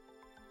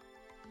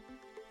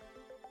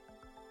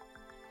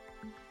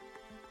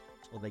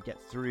or they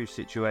get through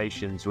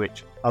situations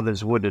which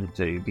others wouldn't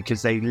do,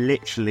 because they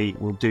literally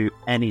will do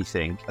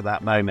anything at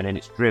that moment, and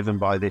it's driven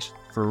by this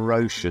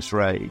ferocious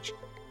rage.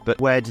 But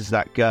where does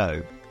that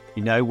go?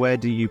 You know, where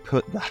do you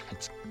put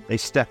that? They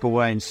step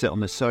away and sit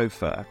on the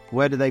sofa.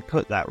 Where do they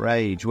put that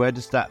rage? Where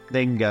does that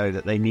thing go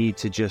that they need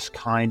to just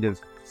kind of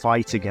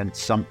fight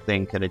against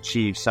something and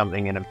achieve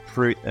something and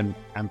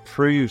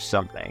prove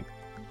something?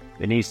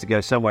 It needs to go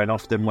somewhere, and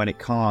often when it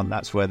can't,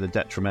 that's where the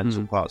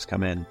detrimental parts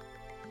come in.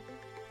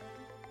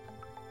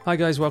 Hi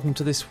guys, welcome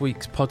to this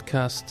week's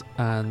podcast,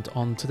 and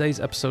on today's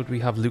episode we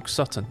have Luke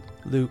Sutton.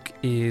 Luke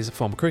is a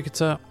former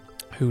cricketer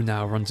who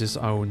now runs his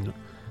own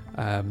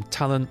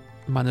talent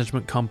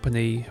management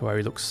company where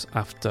he looks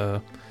after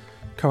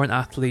current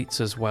athletes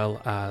as well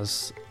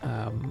as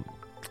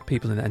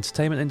people in the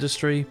entertainment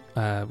industry.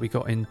 We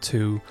got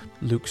into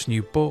Luke's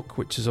new book,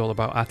 which is all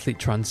about athlete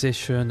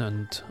transition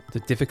and the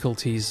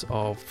difficulties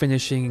of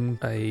finishing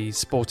a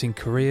sporting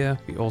career.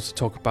 We also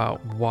talk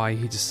about why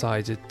he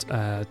decided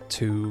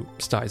to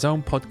start his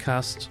own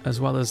podcast.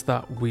 As well as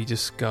that, we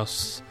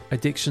discuss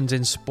addictions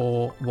in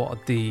sport, what are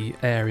the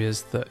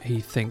areas that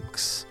he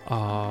thinks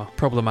are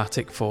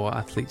problematic for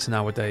athletes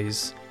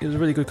nowadays. It was a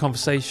really good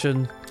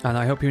conversation, and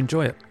I hope you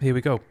enjoy it. Here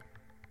we go.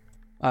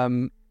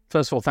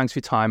 First of all, thanks for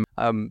your time.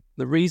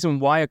 The reason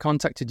why I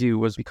contacted you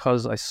was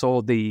because I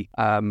saw the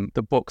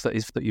book that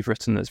you've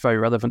written that's very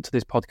relevant to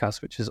this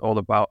podcast, which is all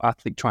about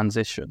athlete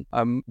transition.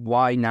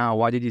 Why now?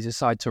 Why did you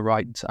decide to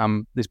write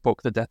this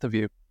book, The Death of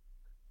You?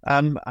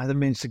 I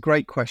mean, it's a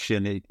great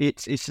question.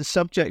 It's a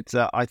subject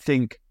that I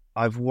think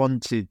I've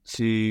wanted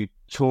to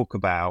talk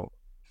about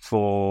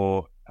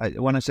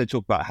when I say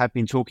talk about, I have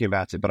been talking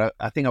about it, but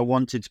I think I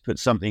wanted to put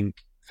something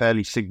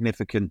fairly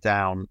significant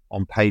down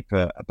on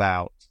paper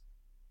about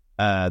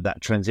that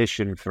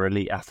transition for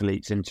elite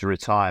athletes into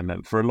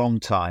retirement for a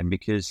long time,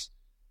 because,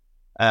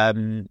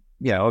 obviously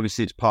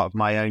it's part of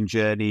my own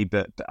journey,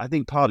 but I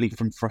think partly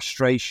from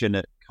frustration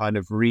at kind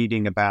of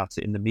reading about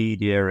it in the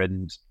media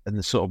and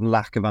the sort of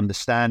lack of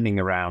understanding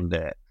around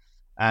it,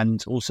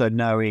 and also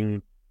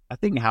knowing, I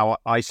think, how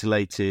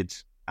isolated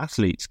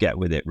athletes get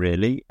with it,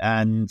 really,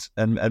 and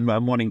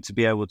wanting to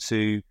be able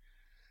to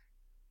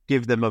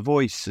give them a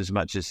voice as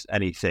much as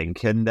anything.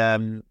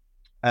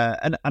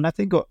 And I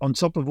think on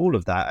top of all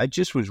of that, I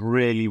just was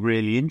really,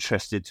 really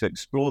interested to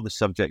explore the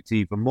subject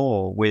even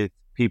more with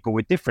people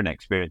with different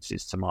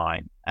experiences to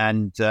mine.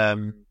 And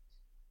so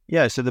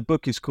the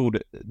book is called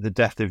The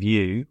Death of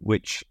You,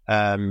 which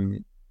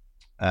is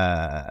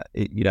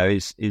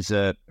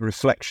a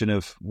reflection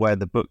of where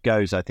the book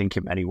goes, I think,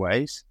 in many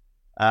ways.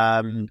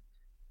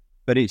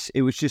 But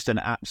it was just an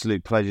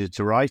absolute pleasure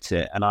to write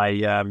it, and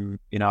I've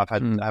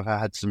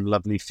had some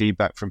lovely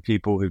feedback from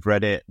people who've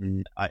read it,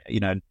 and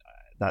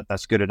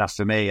that's good enough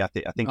for me. I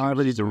think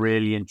it's a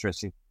really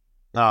interesting.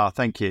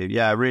 Thank you.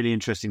 Yeah, a really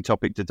interesting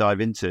topic to dive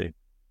into.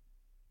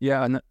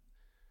 Yeah, and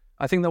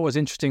I think that was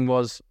interesting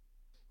was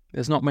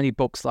there's not many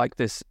books like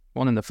this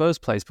one in the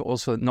first place, but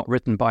also not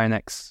written by an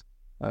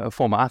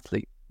former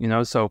athlete.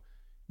 So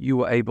you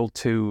were able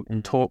to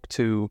talk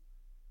to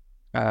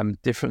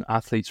different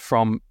athletes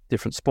from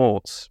different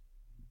sports,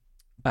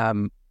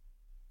 and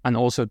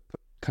also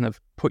kind of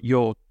put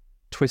your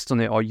twist on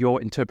it or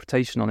your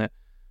interpretation on it.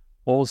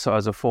 Also,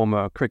 as a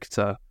former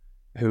cricketer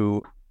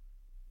who,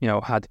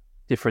 had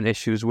different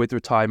issues with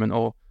retirement,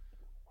 or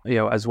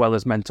as well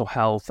as mental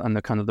health and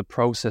the kind of the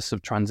process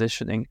of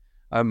transitioning,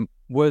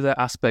 were there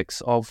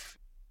aspects of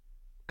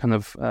kind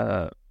of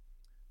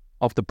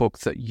the book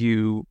that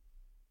you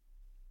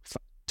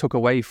took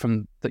away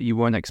from that you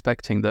weren't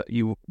expecting, that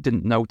you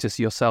didn't notice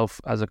yourself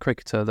as a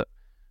cricketer, that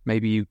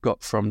maybe you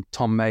got from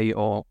Tom May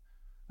or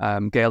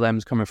Gail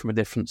Ems coming from a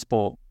different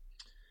sport?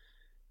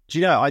 Do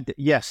you know,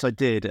 yes, I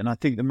did. And I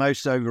think the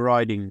most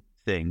overriding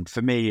thing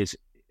for me is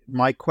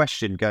my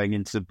question going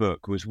into the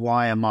book was,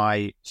 why am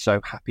I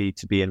so happy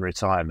to be in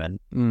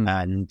retirement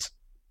and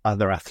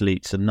other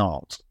athletes are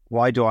not?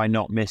 Why do I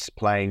not miss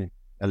playing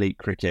elite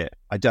cricket?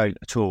 I don't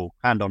at all,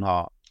 hand on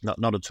heart,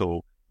 not at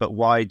all. But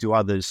why do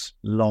others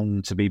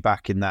long to be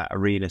back in that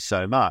arena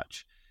so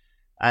much?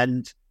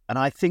 And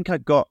I think I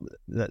got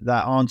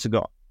that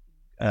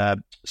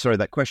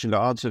question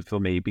got answered for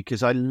me,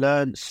 because I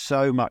learned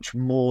so much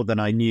more than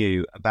I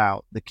knew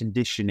about the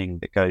conditioning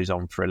that goes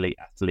on for elite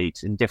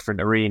athletes in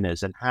different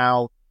arenas, and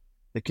how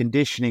the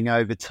conditioning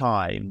over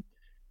time,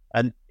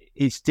 and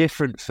it's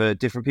different for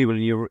different people.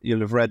 And you'll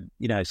have read,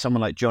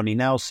 someone like Johnny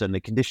Nelson,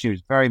 the conditioning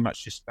was very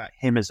much just about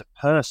him as a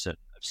person,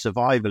 of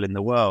survival in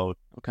the world.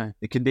 Okay.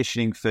 The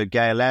conditioning for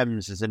Gail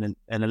Ems as an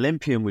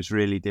Olympian was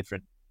really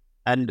different.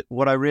 And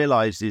what I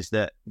realized is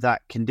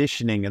that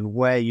conditioning and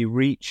where you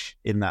reach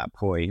in that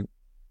point,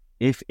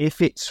 if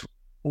it's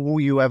all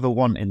you ever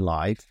want in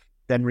life,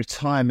 then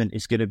retirement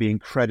is going to be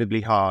incredibly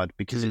hard,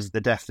 because it's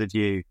the death of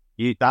you.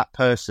 That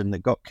person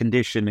that got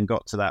conditioned and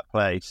got to that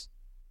place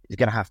is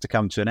going to have to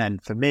come to an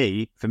end. For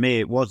me,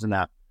 it wasn't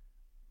that.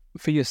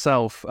 For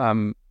yourself,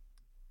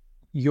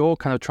 your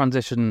kind of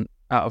transition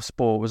out of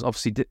sport was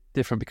obviously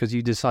different, because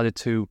you decided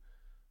to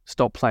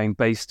stop playing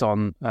based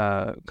on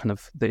kind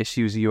of the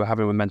issues you were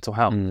having with mental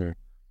health.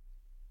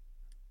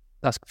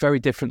 that's very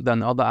different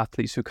than other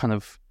athletes who kind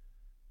of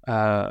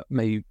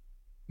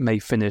may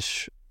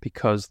finish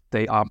because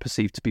they aren't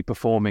perceived to be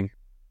performing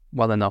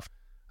well enough.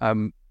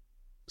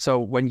 So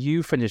when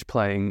you finished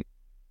playing,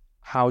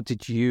 how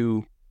did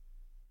you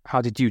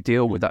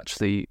deal with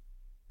actually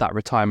that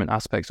retirement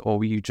aspect, or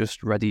were you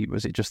just ready?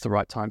 Was it just the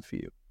right time for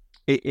you?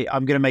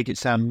 I'm going to make it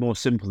sound more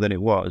simple than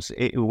it was.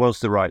 It was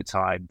the right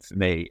time for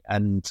me,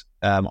 and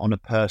on a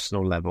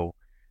personal level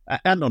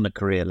and on a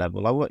career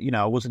level,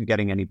 I wasn't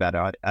getting any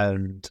better,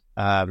 and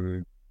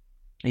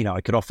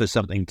I could offer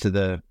something to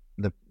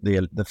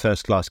the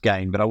first class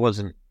game, but I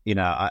wasn't,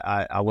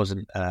 I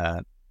wasn't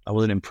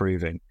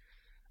improving.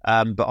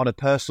 But on a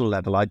personal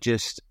level, I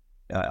just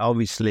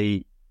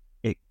obviously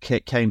it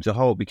came to a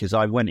halt because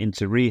I went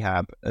into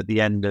rehab at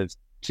the end of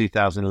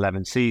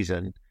 2011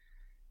 season.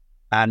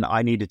 And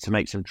I needed to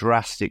make some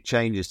drastic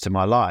changes to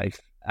my life,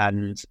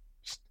 and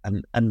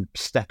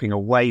stepping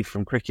away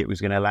from cricket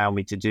was going to allow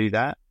me to do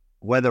that.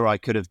 Whether I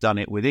could have done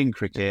it within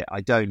cricket,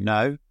 I don't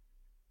know.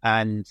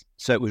 And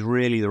so it was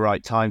really the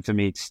right time for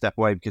me to step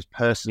away, because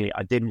personally,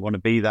 I didn't want to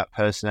be that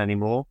person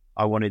anymore.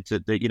 I wanted to,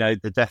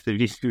 the death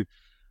of you.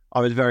 I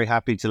was very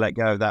happy to let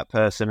go of that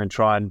person and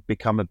try and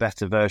become a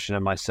better version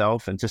of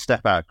myself. And to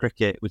step out of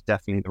cricket was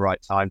definitely the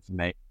right time for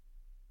me.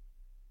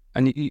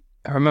 And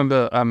I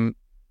remember,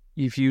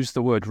 you've used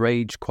the word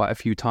rage quite a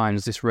few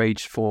times. This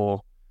rage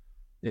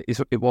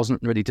it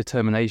wasn't really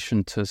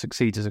determination to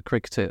succeed as a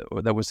cricketer.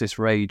 There was this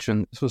rage,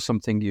 and this was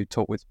something you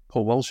talked with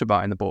Paul Walsh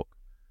about in the book,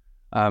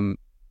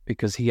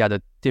 because he had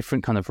a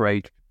different kind of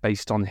rage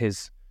based on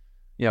his,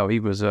 he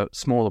was a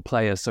smaller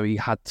player, so he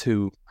had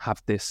to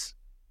have this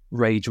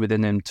rage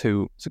within him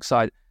to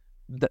succeed.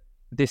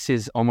 This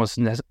is almost,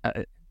 do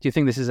you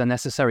think this is a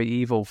necessary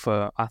evil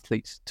for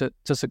athletes to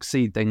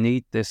succeed? They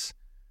need this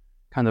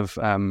kind of,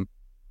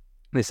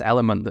 this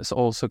element that's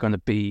also going to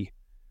be,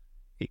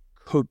 it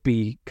could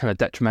be kind of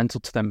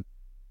detrimental to them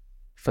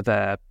for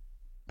their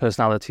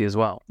personality as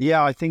well.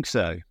 Yeah, I think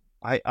so.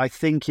 I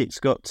think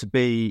it's got to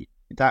be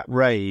that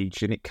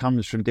rage, and it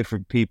comes from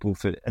different people.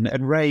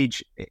 And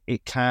rage,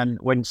 it can,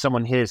 when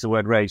someone hears the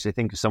word rage, they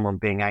think of someone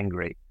being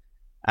angry,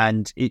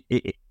 and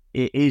it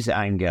is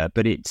anger,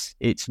 but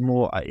it's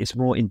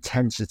more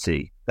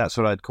intensity. That's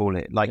what I'd call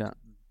it,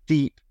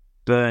 deep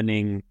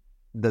burning,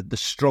 the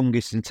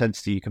strongest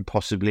intensity you can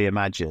possibly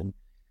imagine.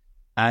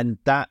 And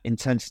that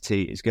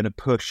intensity is going to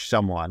push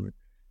someone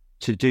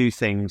to do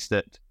things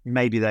that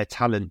maybe their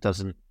talent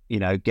doesn't,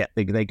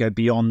 they go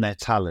beyond their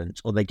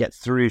talent, or they get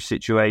through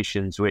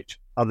situations which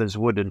others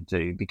wouldn't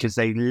do, because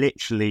they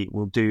literally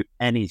will do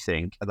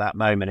anything at that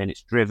moment, and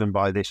it's driven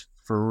by this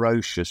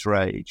ferocious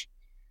rage.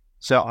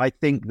 So I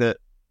think that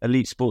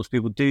elite sports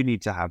people do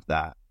need to have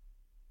that,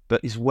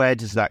 but where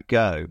does that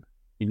go?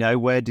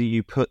 Where do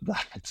you put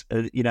that?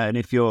 And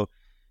if you're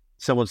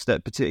someone's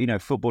that particular,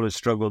 footballers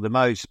struggle the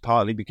most,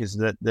 partly because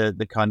of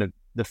the kind of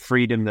the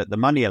freedom that the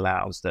money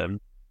allows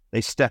them. They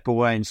step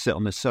away and sit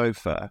on the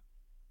sofa.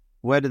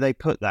 Where do they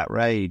put that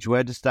rage?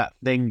 Where does that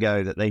thing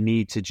go that they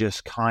need to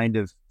just kind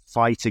of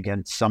fight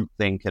against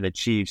something and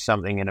achieve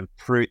something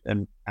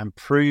and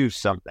improve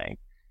something?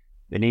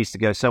 It needs to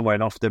go somewhere,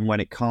 and often when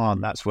it can't,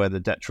 that's where the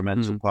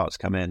detrimental parts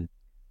come in.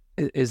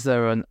 Is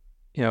there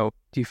do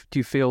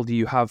you feel, do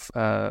you have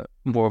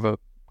more of a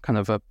kind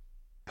of a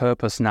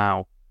purpose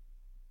now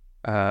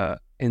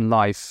in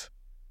life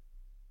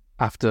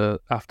after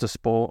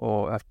sport,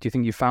 or do you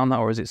think you found that,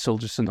 or is it still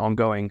just an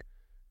ongoing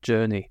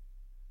journey?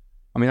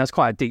 I mean, that's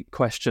quite a deep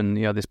question,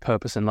 this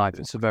purpose in life.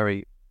 It's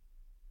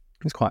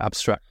quite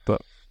abstract,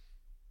 but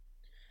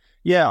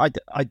yeah,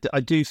 I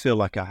do feel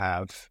like I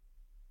have,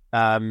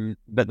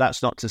 but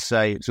that's not to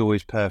say it's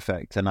always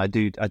perfect, and I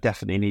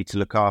definitely need to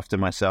look after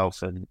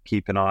myself and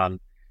keep an eye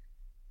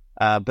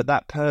on, but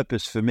that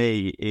purpose for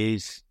me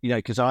is,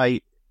 because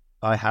I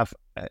have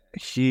a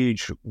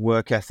huge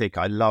work ethic.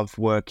 I love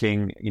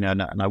working,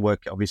 and I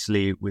work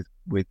obviously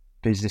with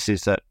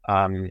businesses that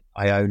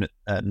I own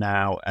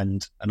now,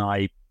 and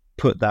I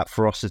put that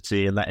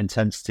ferocity and that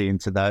intensity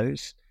into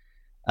those.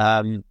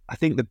 I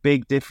think the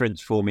big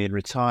difference for me in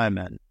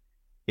retirement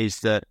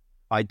is that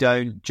I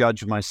don't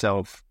judge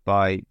myself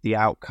by the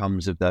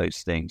outcomes of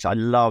those things. I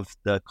love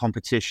the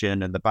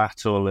competition and the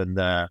battle and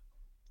the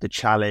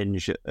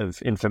challenge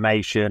of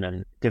information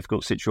and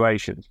difficult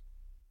situations.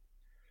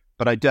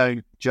 But I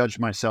don't judge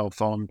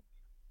myself on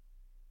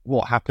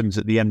what happens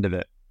at the end of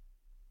it.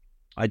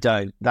 I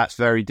don't. That's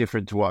very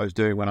different to what I was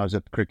doing when I was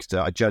a cricketer.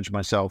 I judge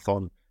myself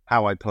on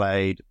how I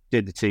played,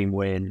 did the team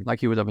win?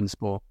 Like you would have in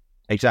sport.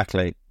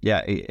 Exactly.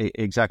 Yeah,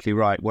 exactly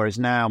right. Whereas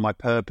now my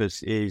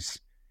purpose is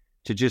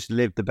to just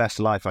live the best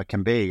life I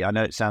can be. I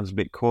know it sounds a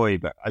bit coy,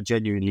 but I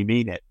genuinely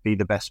mean it. Be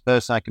the best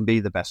person I can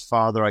be, the best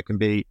father I can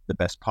be, the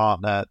best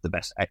partner, the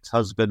best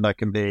ex-husband I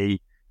can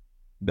be,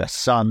 best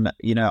son.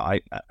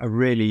 I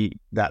really,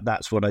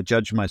 that's what I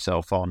judge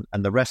myself on,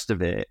 and the rest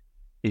of it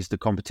is the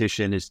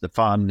competition, is the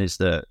fun, is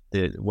the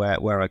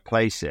where I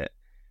place it.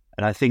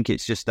 And I think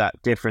it's just that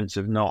difference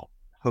of not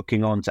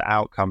hooking on to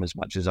outcome as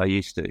much as I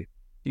used to.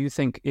 Do you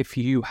think if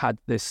you had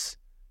this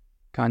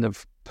kind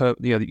of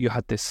you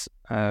had this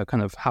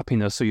kind of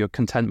happiness or your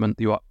contentment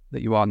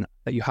that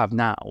you have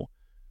now,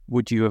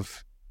 would you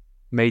have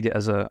made it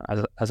as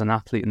an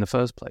athlete in the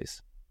first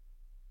place?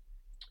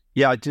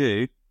 Yeah, I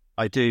do,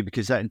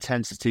 because that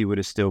intensity would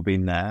have still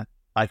been there.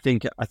 I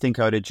think I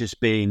would have just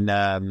been.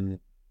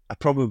 I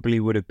probably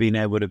would have been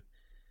able to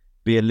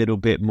be a little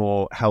bit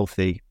more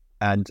healthy,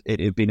 and it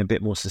had been a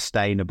bit more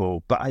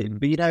sustainable. But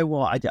you know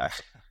what?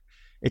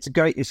 It's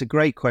a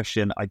great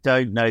question. I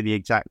don't know the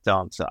exact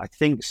answer. I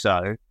think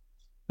so,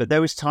 but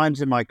there was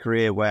times in my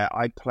career where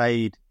I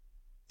played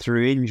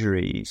through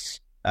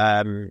injuries,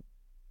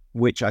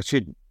 which I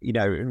should,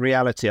 in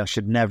reality, I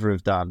should never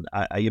have done.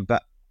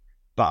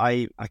 But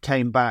I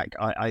came back.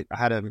 I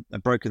had a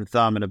broken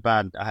thumb and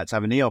I had to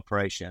have a knee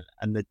operation.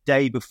 And the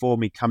day before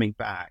me coming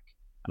back,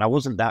 and I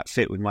wasn't that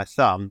fit with my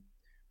thumb,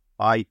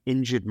 I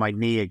injured my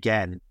knee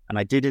again. And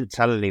I didn't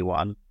tell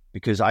anyone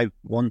because I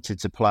wanted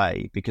to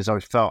play, because I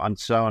felt I'm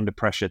so under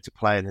pressure to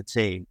play in the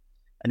team.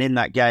 And in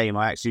that game,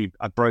 I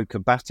broke a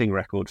batting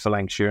record for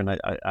Lancashire, and I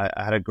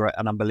had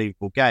an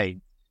unbelievable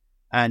game.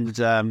 And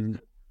so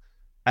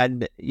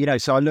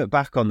I look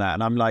back on that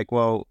and I'm like,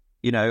 well,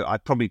 I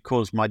probably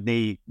caused my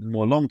knee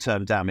more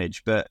long-term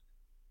damage, but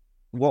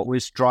what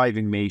was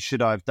driving me,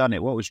 should I have done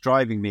it? What was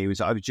driving me was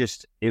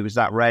it was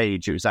that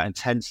rage, it was that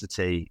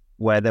intensity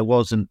where there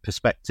wasn't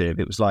perspective.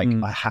 It was like,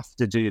 I have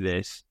to do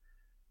this.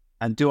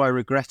 And do I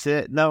regret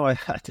it? No,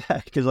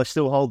 because I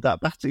still hold that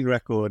batting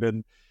record,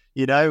 and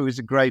it was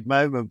a great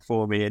moment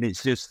for me. And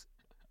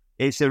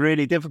it's a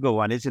really difficult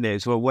one, isn't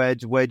it? So where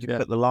do you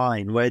put the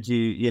line? Where do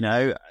you,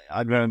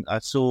 I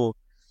saw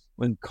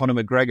when Conor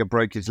McGregor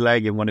broke his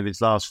leg in one of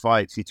his last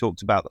fights, he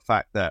talked about the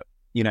fact that,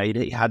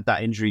 he had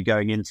that injury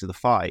going into the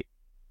fight.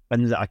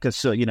 And I could,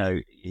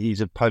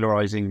 he's a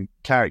polarizing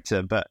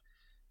character, but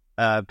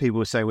people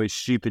were saying, well, it's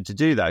stupid to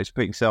do that. He's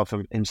putting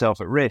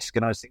himself at risk.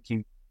 And I was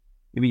thinking,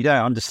 if you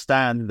don't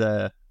understand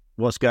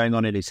what's going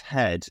on in his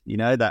head,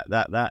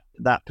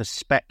 that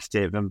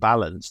perspective and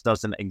balance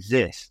doesn't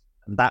exist.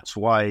 And that's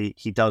why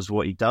he does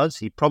what he does.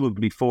 He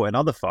probably fought in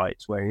other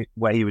fights where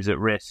he was at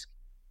risk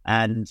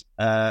and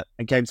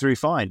came through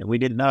fine, and we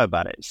didn't know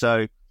about it.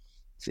 So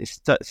it's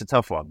a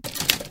tough one.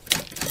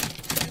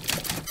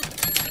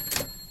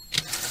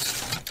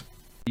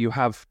 You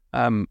have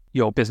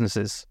your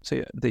businesses,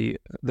 so the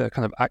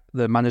kind of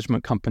the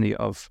management company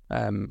of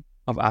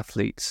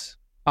athletes.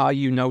 Are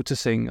you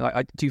noticing?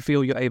 Do you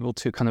feel you're able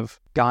to kind of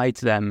guide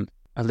them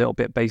a little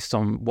bit based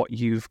on what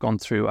you've gone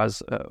through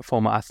as a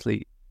former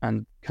athlete,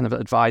 and kind of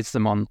advise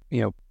them on,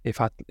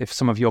 if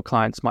some of your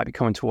clients might be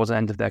coming towards the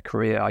end of their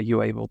career, are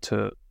you able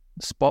to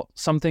spot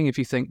something if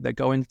you think they're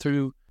going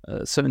through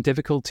certain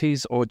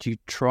difficulties, or do you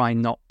try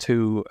not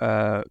to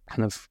kind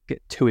of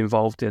get too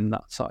involved in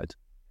that side?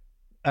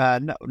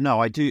 No,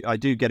 I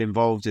do get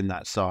involved in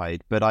that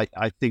side, but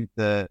I think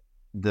the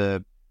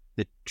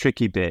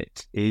tricky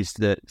bit is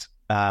that,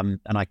 and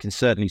I can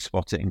certainly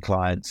spot it in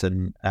clients,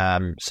 and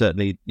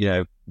certainly,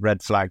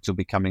 red flags will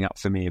be coming up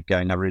for me of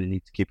going, I really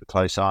need to keep a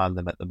close eye on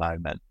them at the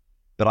moment.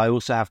 But I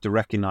also have to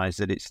recognize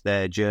that it's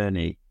their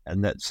journey,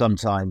 and that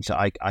sometimes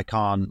I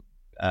can't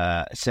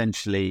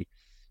essentially,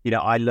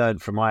 I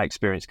learned from my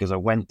experience because I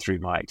went through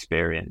my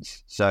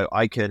experience. So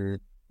I can,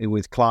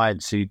 with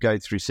clients who go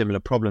through similar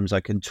problems, I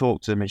can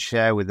talk to them and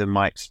share with them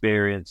my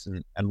experience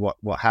and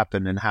what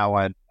happened and how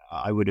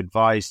I would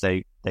advise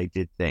they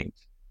did things.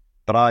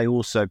 But I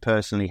also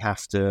personally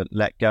have to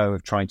let go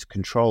of trying to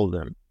control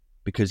them,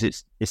 because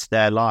it's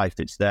their life,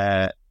 it's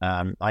their,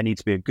 I need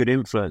to be a good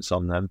influence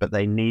on them, but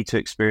they need to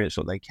experience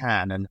what they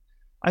can. And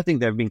I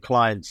think there have been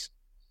clients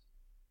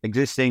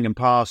existing and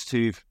past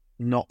who've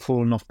not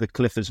fallen off the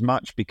cliff as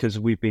much because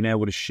we've been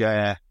able to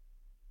share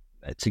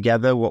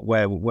together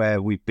where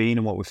we've been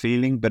and what we're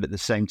feeling. But at the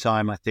same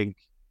time, I think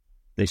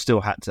they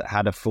still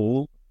had a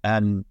fall,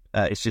 and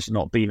it's just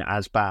not been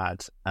as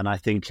bad. And I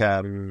think,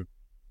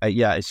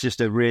 it's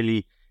just a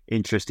really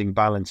interesting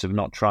balance of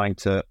not trying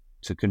to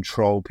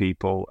control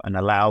people and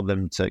allow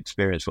them to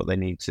experience what they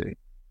need to.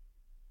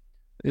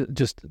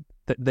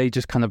 They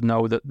just kind of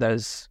know that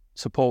there's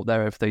support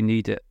there if they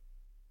need it,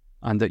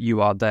 and that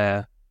you are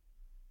there,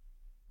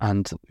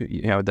 and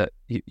that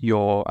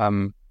you're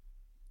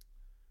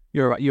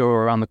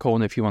around the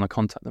corner if you want to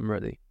contact them,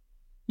 really.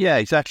 Yeah,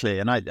 exactly.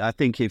 And I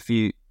think if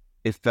you're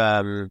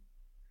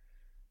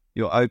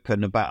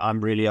open about,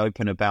 I'm really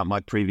open about my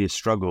previous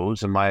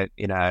struggles and my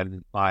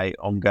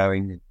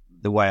ongoing,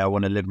 the way I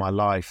want to live my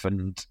life,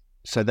 and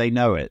so they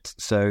know it.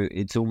 So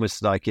it's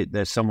almost like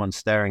there's someone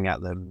staring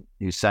at them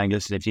who's saying,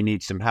 listen, if you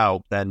need some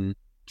help, then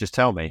just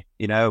tell me,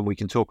 and we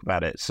can talk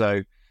about it.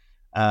 So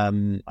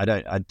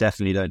I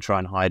definitely don't try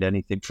and hide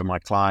anything from my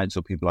clients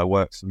or people I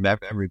work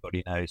with.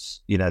 Everybody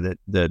knows,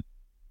 that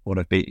what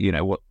I've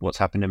been, what's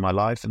happened in my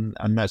life, and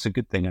that's a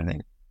good thing, I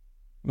think.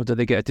 Well, do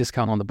they get a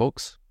discount on the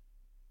books?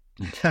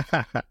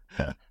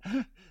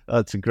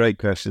 That's a great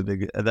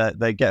question.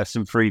 They get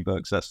some free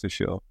books, that's for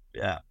sure.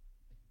 Yeah.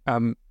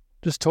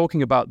 Just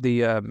talking about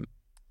the,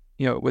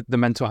 with the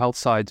mental health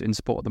side in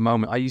sport at the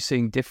moment, are you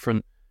seeing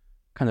different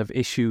kind of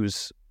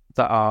issues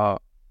that are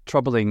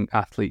troubling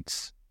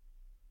athletes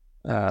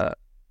in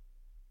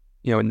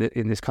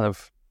this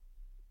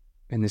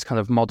kind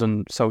of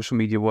modern social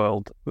media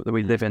world that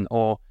we live in,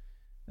 or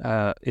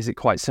is it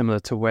quite similar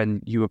to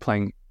when you were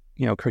playing,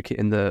 cricket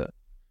in the,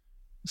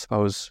 I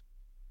suppose,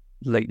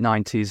 late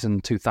 90s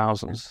and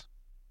 2000s?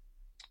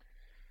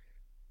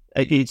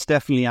 It's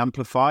definitely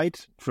amplified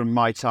from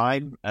my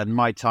time, and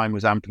my time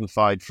was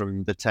amplified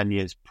from the 10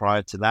 years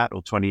prior to that,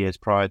 or 20 years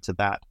prior to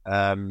that.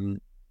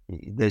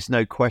 There's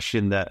no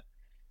question that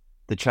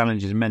the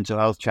challenges, mental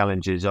health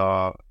challenges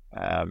are,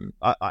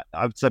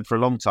 I've said for a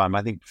long time,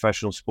 I think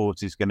professional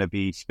sport is going to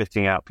be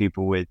spitting out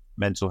people with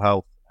mental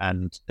health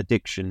and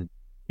addiction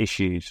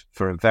issues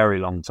for a very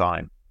long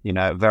time,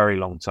 a very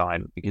long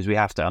time, because we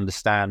have to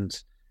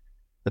understand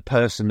the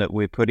person that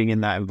we're putting in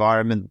that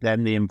environment,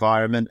 then the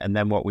environment, and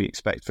then what we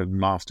expect from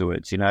them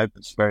afterwards.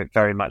 It's very,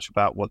 very much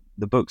about what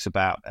the book's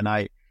about. And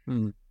I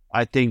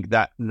think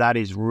that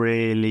is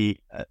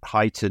really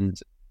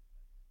heightened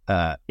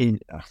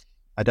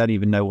I don't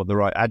even know what the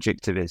right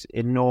adjective is,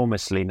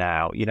 enormously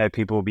now.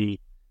 People will be,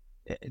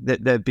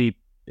 there'd be,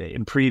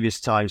 in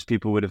previous times,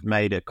 people would have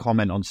made a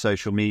comment on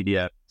social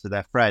media to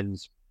their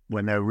friends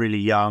when they're really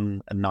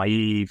young and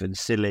naive and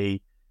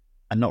silly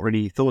and not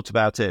really thought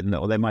about it,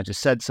 or they might have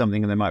said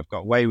something and they might have got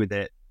away with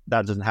it.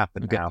 That doesn't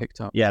happen now. Get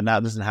picked up. Yeah, now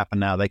it doesn't happen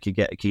now. They could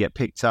get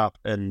picked up,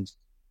 and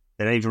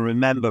they don't even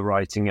remember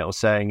writing it or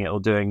saying it or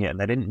doing it, and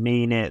they didn't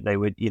mean it. They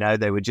would,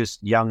 they were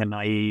just young and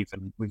naive,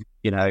 and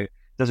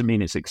doesn't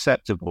mean it's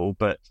acceptable,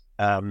 but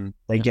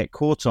they get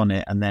caught on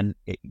it and then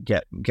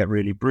get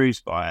really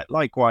bruised by it.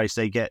 Likewise,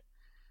 they get,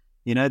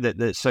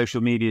 that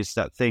social media is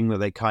that thing that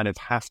they kind of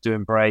have to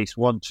embrace,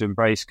 want to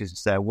embrace because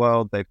it's their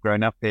world they've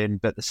grown up in,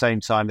 but at the same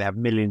time they have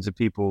millions of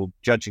people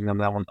judging them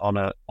on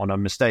a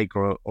mistake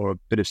or a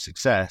bit of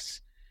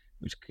success,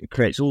 which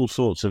creates all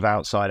sorts of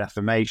outside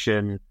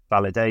affirmation,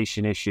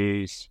 validation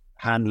issues,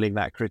 handling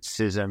that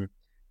criticism.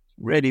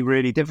 Really,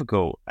 really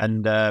difficult.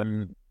 And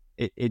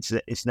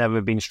it's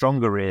never been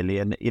stronger, really.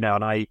 And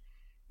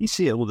you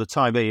see it all the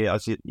time.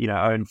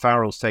 Owen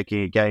Farrell's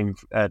taking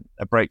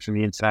a break from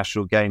the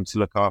international game to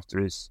look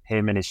after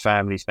him and his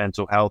family's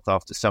mental health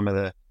after some of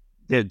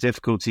the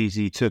difficulties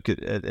he took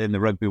in the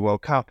Rugby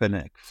World Cup.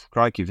 And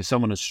crikey, for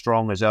someone as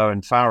strong as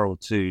Owen Farrell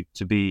to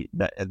be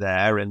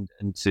there and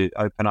to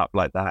open up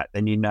like that,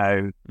 then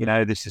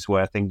this is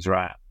where things are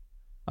at.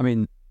 I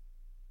mean,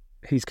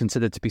 he's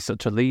considered to be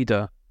such a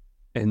leader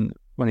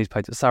when he's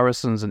played at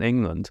Saracens and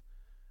England,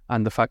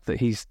 and the fact that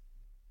he's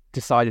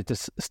decided to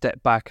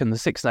step back, and the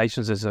Six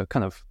Nations is a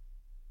kind of,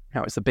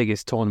 it's the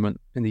biggest tournament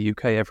in the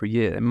UK every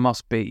year. It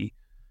must be.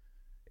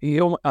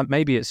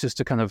 Maybe it's just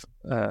a kind of,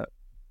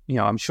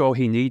 I'm sure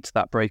he needs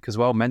that break as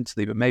well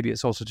mentally, but maybe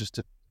it's also just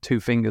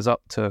two fingers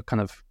up to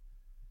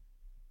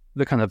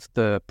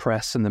the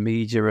press and the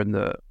media and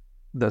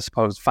the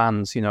supposed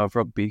fans, of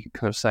rugby,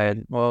 kind of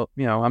saying, well,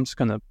 I'm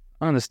going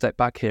to step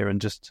back here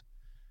and just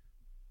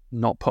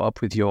not put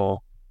up with your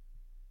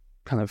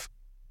kind of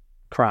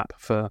crap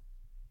for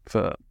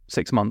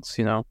 6 months,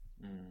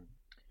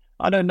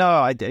 I don't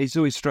know. He's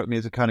always struck me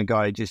as the kind of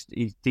guy.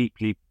 He's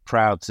deeply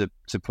proud to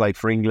play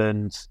for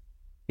England.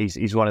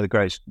 He's one of the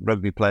greatest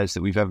rugby players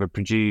that we've ever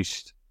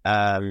produced.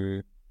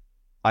 I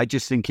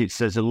just think it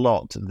says a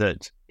lot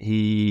that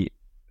he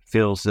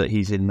feels that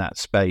he's in that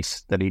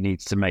space, that he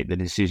needs to make the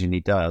decision he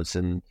does,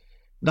 and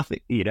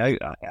nothing.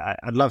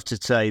 I'd love to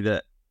say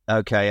that.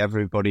 Okay,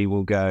 everybody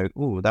will go,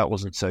 oh, that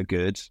wasn't so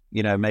good.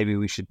 Maybe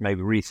we should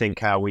rethink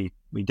how we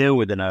deal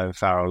with an Owen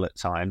Farrell at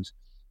times.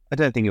 I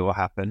don't think it will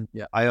happen.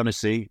 Yeah. I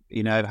honestly,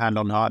 hand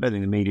on heart, I don't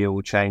think the media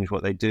will change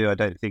what they do. I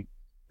don't think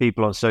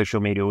people on social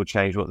media will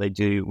change what they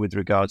do with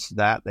regards to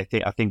that.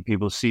 I think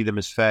people see them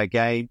as fair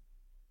game,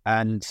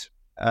 and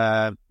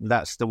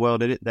that's the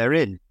world they're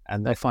in.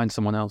 And they find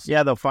someone else.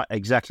 Yeah, they'll find,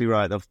 exactly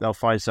right. They'll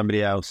find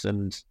somebody else,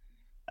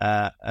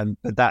 but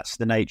that's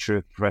the nature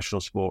of professional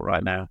sport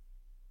right now.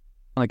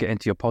 I get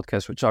into your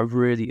podcast, which I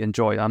really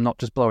enjoy. I'm not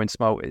just blowing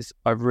smoke.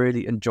 I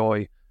really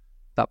enjoy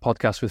that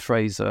podcast with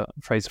Fraser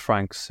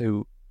Franks,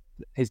 who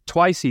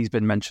twice he's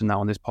been mentioned now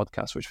on this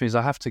podcast, which means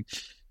I have to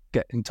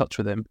get in touch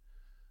with him.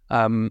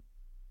 And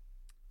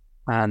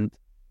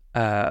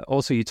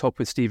also you talked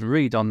with Stephen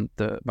Reid on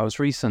the most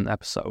recent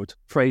episode.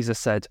 Fraser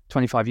said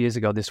 25 years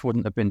ago this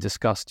wouldn't have been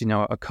discussed.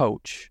 A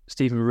coach,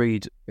 Stephen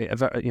Reid,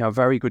 a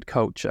very good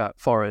coach at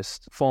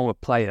Forest, former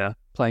player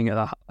playing at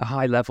a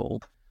high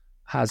level,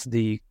 has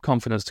the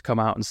confidence to come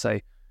out and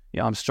say,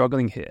 I'm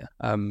struggling here.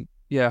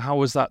 How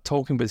was that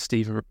talking with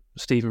Stephen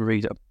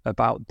Reid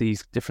about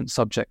these different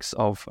subjects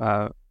of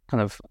kind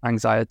of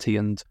anxiety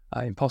and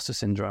imposter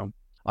syndrome?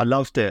 I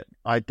loved it.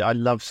 I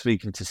loved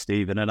speaking to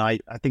Stephen, and I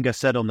think I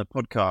said on the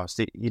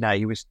podcast,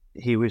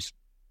 he was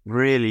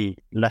really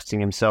letting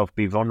himself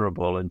be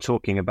vulnerable and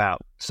talking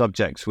about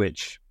subjects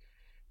which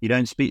you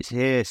don't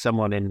hear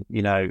someone in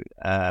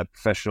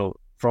professional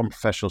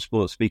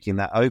sports speaking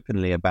that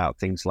openly about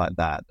things like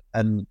that.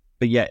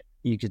 But yet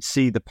you could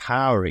see the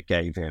power it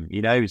gave him.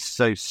 He's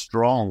so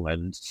strong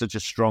and such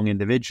a strong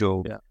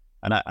individual. Yeah.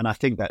 And I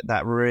think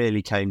that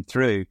really came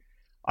through.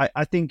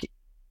 I think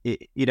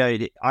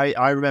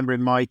I remember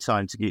in my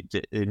time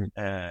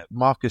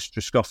Marcus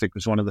Trescothick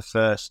was one of the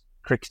first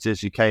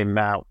cricketers who came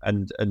out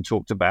and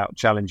talked about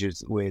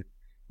challenges with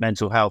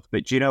mental health.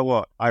 But do you know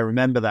what? I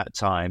remember that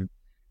time,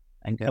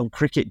 and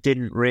cricket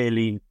didn't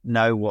really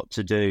know what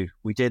to do.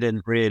 We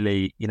didn't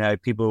really,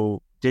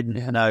 people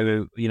didn't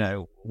know,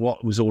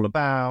 what was all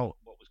about,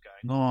 what was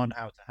going on,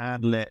 how to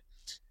handle it.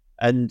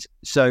 And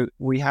so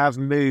we have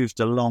moved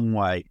a long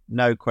way,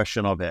 no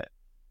question of it.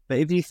 But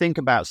if you think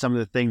about some of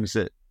the things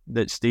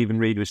that Stephen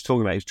Reed was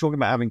talking about, he was talking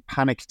about having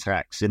panic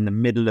attacks in the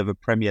middle of a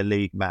Premier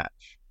League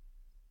match.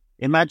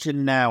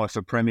 Imagine now if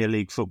a Premier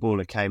League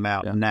footballer came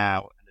out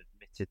now and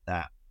admitted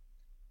that.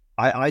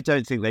 I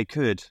don't think they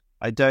could.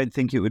 I don't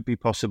think it would be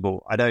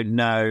possible. I don't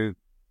know.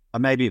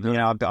 Maybe,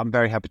 I'm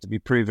very happy to be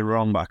proven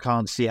wrong, but I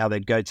can't see how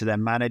they'd go to their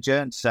manager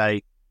and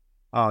say,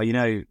 oh,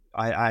 I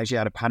actually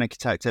had a panic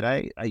attack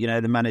today.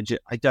 The manager,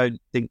 I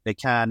don't think they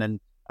can. And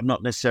I'm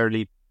not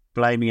necessarily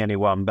blaming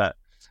anyone, but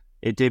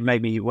it did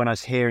make me, when I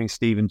was hearing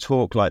Stephen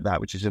talk like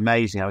that, which is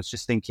amazing, I was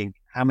just thinking,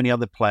 how many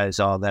other players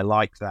are there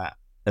like that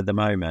at the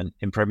moment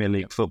in Premier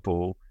League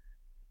football,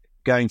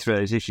 going through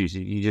those issues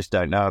that you just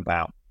don't know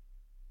about?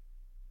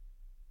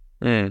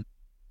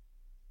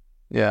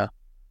 Yeah.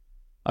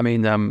 I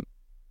mean,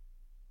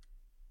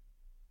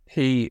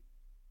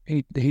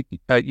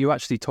 you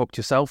actually talked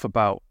yourself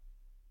about,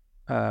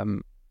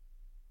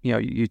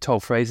 you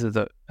told Fraser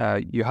that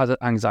you had an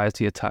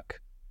anxiety attack.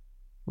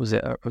 Was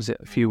it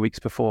a few weeks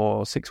before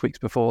or 6 weeks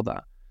before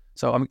that?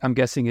 So I'm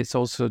guessing it's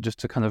also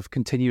just a kind of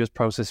continuous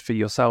process for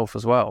yourself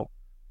as well.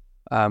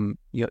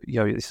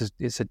 It's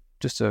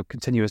just a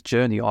continuous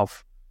journey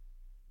of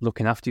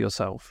looking after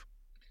yourself.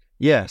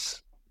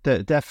 Yes,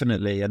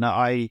 definitely. And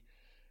I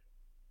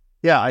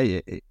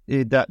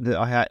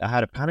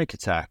had a panic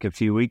attack a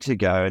few weeks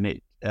ago, and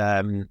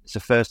it's the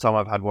first time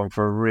I've had one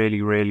for a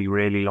really, really,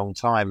 really long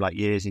time, like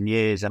years and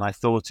years. And I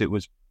thought it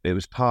was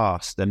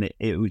past, and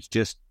it was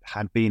just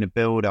had been a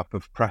build up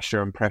of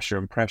pressure and pressure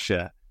and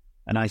pressure.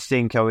 And I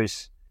think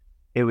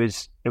it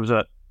was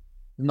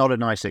not a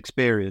nice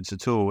experience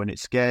at all, and it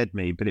scared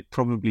me, but it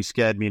probably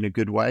scared me in a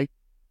good way.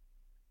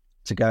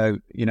 To go,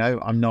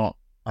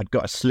 I'd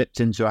got slipped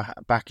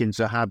back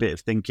into a habit of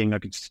thinking I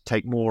could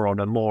take more on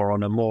and more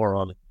on and more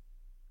on,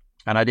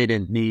 and I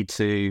didn't need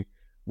to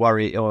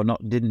worry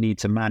didn't need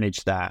to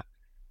manage that.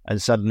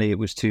 And suddenly it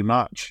was too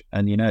much,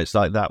 and it's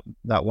like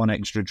that one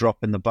extra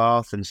drop in the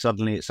bath, and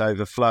suddenly it's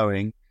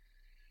overflowing.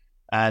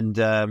 And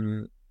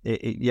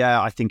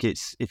I think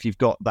it's, if you've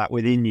got that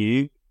within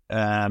you,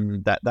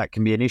 that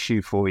can be an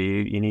issue for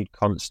you. You need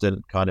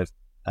constant kind of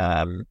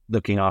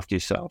looking after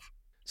yourself.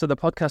 So the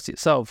podcast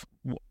itself,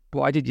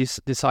 why did you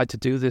decide to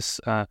do this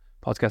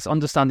podcast,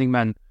 Understanding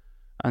Men?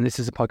 And this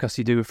is a podcast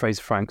you do with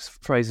Fraser Franks.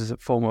 Fraser's a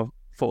former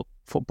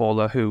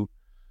footballer who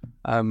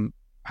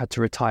had to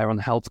retire on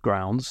health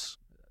grounds,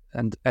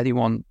 and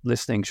anyone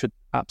listening should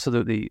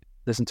absolutely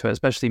listen to it,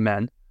 especially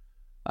men.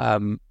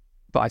 But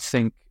I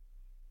think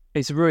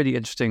it's a really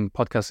interesting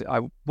podcast.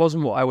 I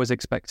wasn't what I was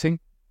expecting,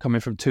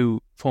 coming from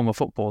two former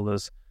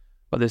footballers,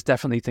 but there's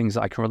definitely things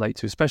that I can relate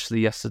to,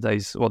 especially the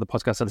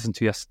podcast I listened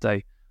to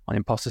yesterday on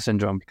imposter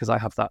syndrome, because I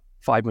have that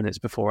 5 minutes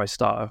before I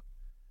start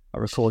a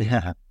recording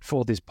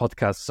for this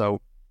podcast. So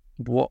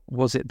what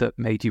was it that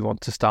made you want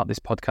to start this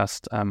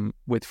podcast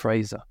with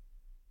Fraser?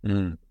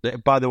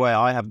 By the way,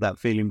 I have that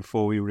feeling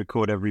before we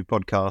record every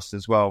podcast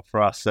as well for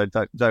us, so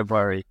don't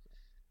worry.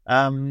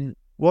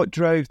 What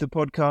drove the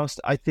podcast?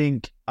 I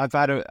think I've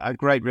had a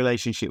great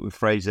relationship with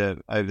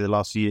Fraser over the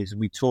last few years.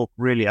 We talk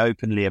really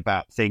openly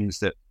about things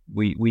that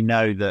we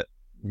know that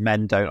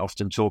men don't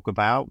often talk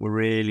about. We're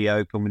really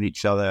open with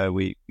each other.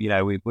 We're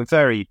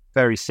very,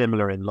 very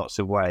similar in lots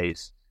of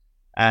ways.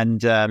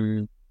 And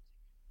that's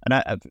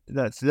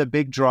the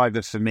big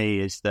driver for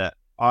me, is that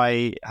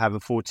I have a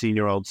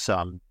 14-year-old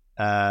son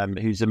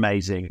who's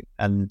amazing.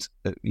 And,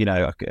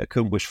 I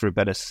couldn't wish for a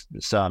better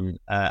son.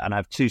 And I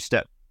have two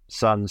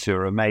stepsons who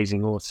are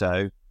amazing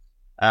also.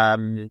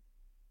 And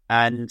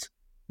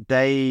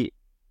I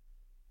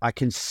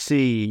can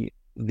see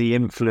the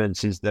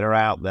influences that are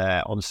out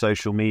there on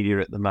social media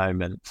at the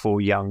moment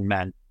for young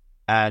men.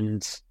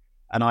 And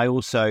I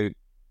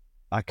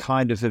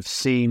kind of have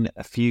seen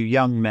a few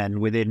young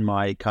men within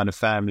my kind of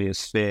family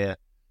sphere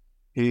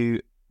who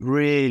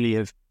really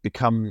have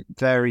become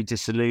very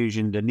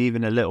disillusioned and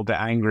even a little bit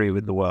angry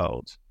with the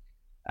world.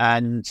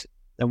 And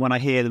when I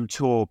hear them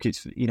talk,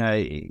 it's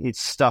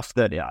stuff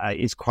that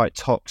is quite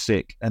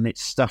toxic, and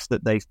it's stuff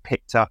that they've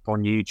picked up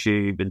on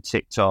YouTube and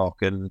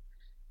TikTok and,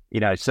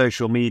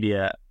 social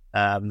media,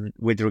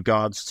 with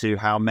regards to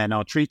how men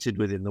are treated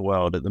within the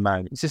world at the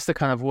moment. It's just the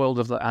kind of world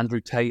of the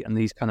Andrew Tate and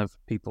these kind of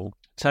people.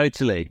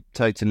 Totally,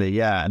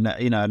 yeah. And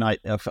and I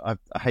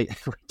hate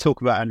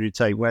talk about Andrew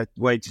Tate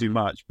way too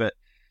much, but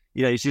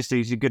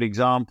he's a good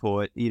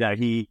example.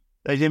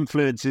 Those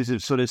influences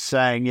of sort of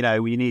saying,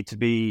 we need to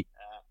be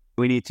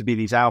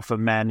these alpha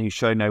men who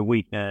show no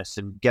weakness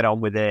and get on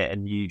with it,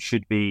 and you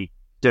should be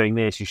doing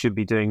this, you should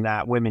be doing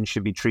that. Women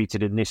should be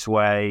treated in this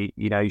way.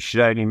 You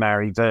should only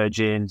marry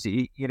virgins.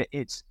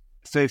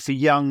 for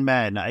young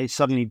men, it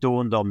suddenly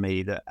dawned on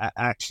me that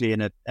actually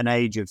in an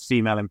age of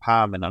female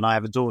empowerment, and I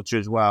have a daughter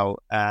as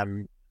well,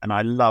 and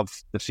I love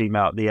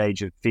the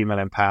age of female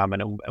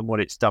empowerment and what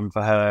it's done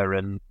for her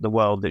and the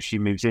world that she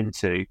moves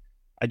into.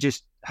 I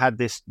just had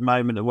this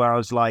moment where I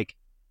was like,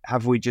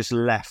 have we just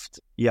left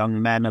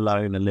young men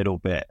alone a little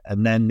bit?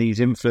 And then these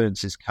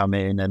influences come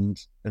in and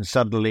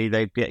suddenly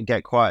they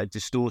get quite a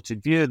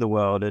distorted view of the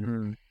world.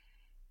 And,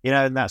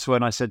 and that's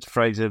when I said to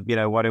Fraser,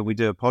 why don't we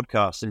do a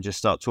podcast and just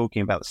start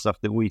talking about the stuff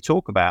that we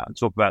talk about and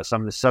talk about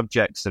some of the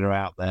subjects that are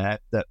out there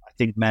that I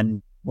think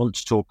men want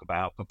to talk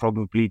about, but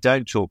probably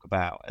don't talk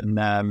about.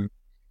 And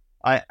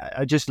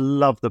I just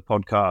love the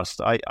podcast.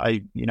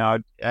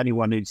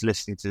 Anyone who's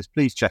listening to this,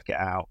 please check it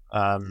out.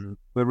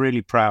 We're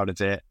really proud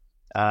of it.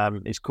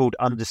 It's called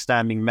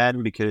Understanding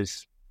Men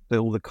because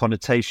all the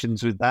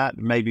connotations with that.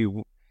 Maybe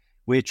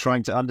we're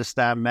trying to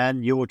understand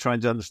men. You're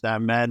trying to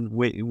understand men.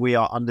 We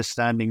are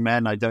understanding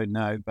men. I don't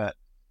know, but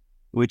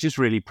we're just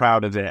really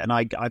proud of it. And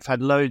I've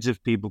had loads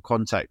of people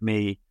contact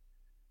me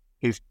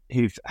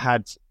who've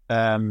had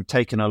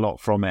taken a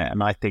lot from it,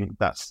 and I think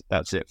that's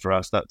it for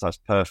us. That's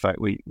perfect.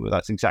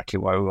 That's exactly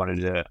why we want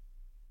to do it.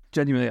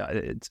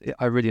 Genuinely,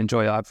 I really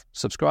enjoy it. I've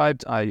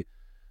subscribed. I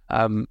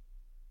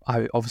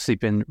obviously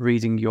been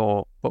reading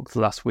your book the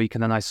last week,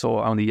 and then I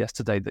saw only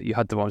yesterday that you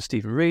had the one with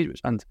Stephen Reed.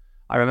 And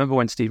I remember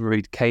when Stephen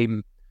Reed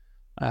came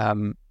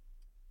kind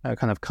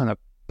of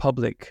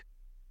public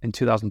in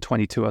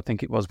 2022, I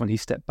think it was, when he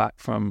stepped back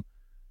from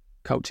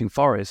coaching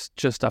Forest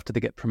just after they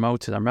get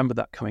promoted. I remember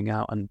that coming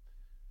out, and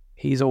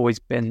he's always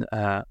been,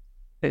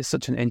 it's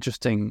such an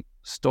interesting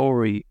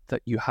story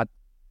that you had.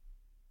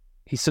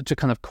 He's such a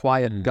kind of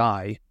quiet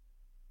guy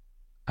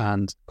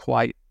and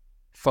quite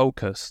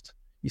focused.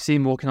 You see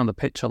him walking on the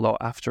pitch a lot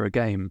after a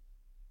game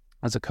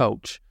as a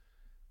coach,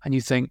 and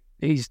you think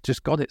he's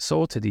just got it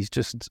sorted. He's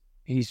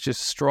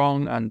just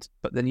strong,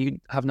 but then you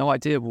have no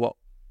idea what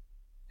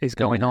is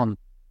going on.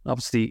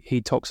 Obviously,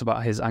 he talks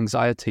about his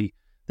anxiety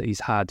that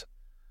he's had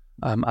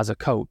as a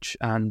coach,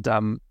 and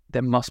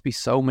there must be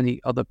so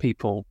many other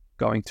people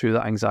going through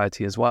that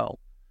anxiety as well.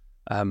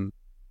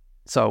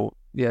 So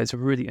yeah, it's a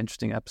really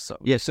interesting episode.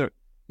 Yeah, so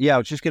I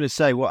was just going to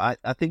say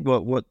I think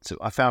what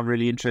I found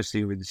really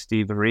interesting with the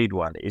Stephen Reed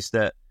one is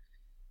that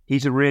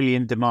he's a really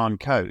in-demand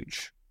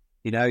coach.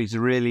 He's a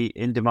really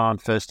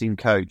in-demand first-team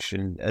coach,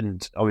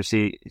 and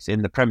obviously it's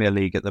in the Premier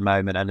League at the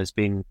moment and has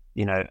been,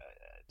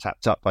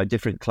 tapped up by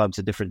different clubs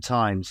at different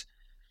times.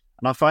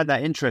 And I find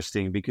that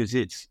interesting because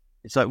it's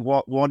like,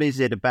 what is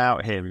it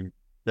about him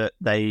that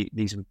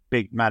these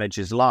big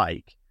managers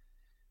like?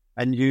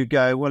 And you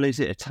go, well, is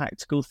it a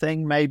tactical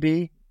thing?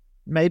 Maybe,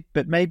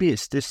 but maybe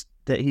it's just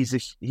that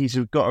he's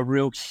got a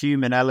real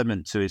human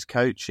element to his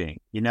coaching,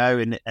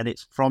 and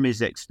it's from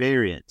his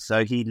experience.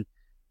 So he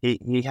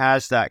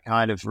has that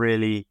kind of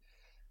really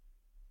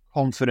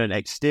confident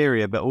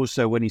exterior, but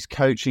also when he's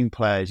coaching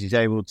players, he's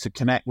able to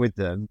connect with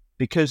them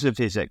because of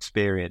his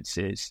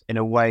experiences in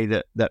a way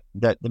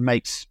that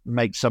makes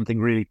something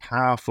really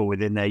powerful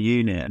within their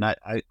unit. And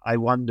I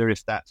wonder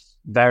if that's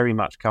very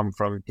much come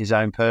from his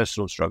own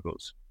personal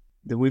struggles.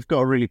 We've got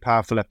a really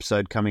powerful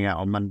episode coming out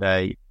on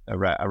Monday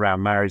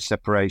around marriage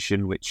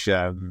separation, which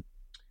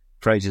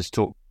Fraser's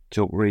talked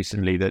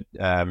recently that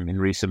in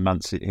recent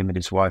months him and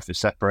his wife have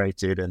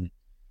separated, and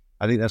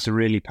I think that's a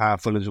really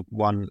powerful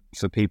one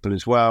for people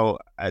as well.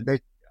 I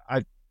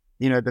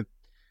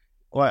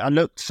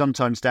looked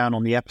sometimes down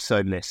on the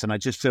episode list, and I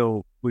just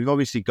feel we're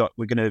going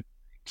to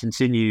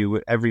continue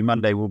every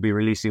Monday. We'll be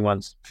releasing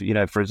ones,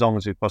 for as long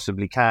as we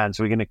possibly can.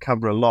 So we're going to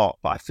cover a lot.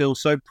 But I feel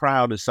so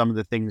proud of some of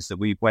the things that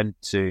we went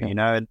to,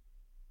 and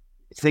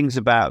things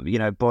about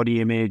body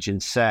image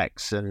and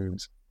sex and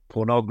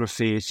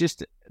pornography. It's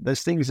just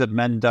there's things that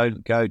men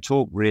don't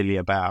talk really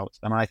about,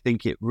 and I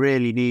think it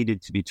really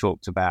needed to be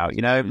talked about.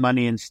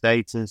 Money and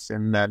status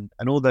and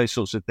all those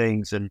sorts of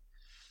things. And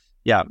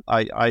yeah,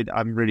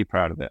 I'm really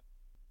proud of it.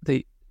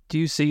 Do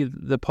you see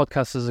the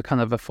podcast as a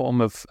kind of a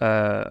form of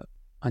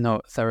I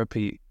know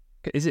therapy?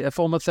 Is it a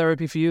form of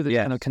therapy for you? That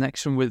kind of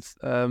connection with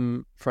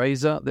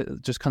Fraser,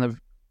 that just kind of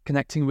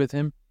connecting with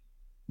him?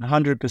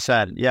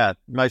 100%. Yeah,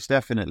 most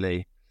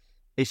definitely.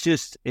 It's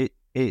just it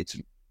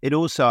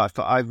also,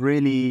 I've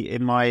really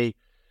in my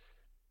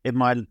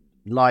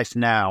life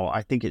now,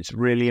 I think it's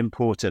really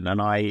important,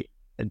 and I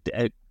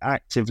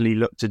actively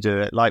look to do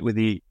it, like with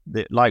the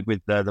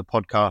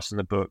podcast and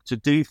the book, to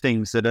do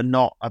things that are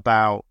not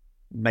about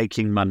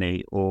making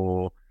money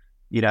or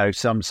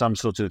some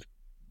sort of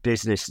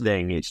business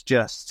thing. It's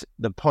just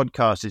the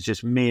podcast is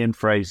just me and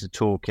Fraser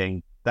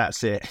talking.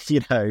 That's it,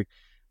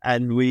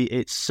 and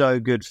it's so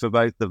good for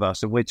both of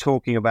us, and we're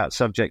talking about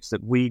subjects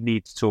that we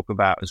need to talk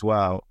about as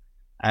well.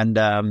 And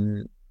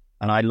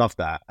I love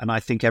that. And I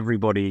think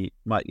everybody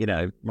might,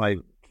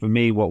 for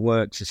me, what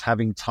works is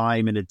having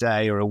time in a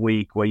day or a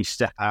week where you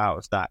step out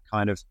of that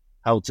kind of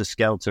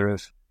helter-skelter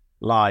of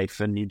life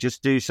and you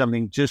just do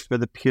something just for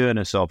the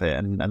pureness of it.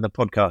 And the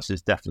podcast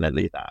is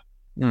definitely that.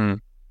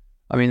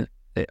 I mean,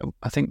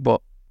 I think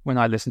when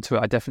I listen to it,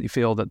 I definitely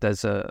feel that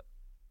there's a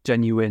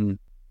genuine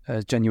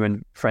a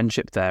genuine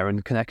friendship there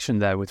and connection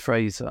there with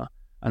Fraser.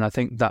 And I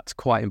think that's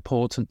quite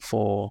important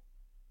for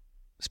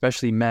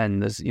especially men.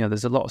 There's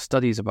a lot of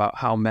studies about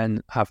how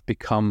men have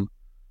become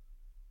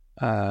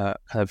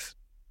they've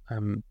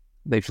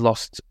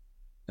lost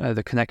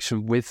the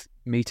connection with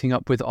meeting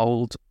up with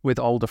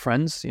older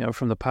friends,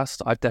 from the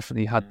past. I've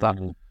definitely had that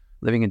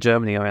living in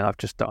Germany. I mean, I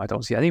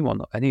don't see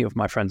any of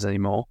my friends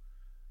anymore,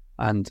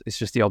 and it's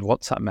just the odd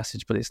WhatsApp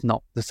message, but it's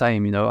not the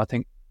same. I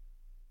think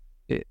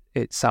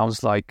it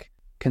sounds like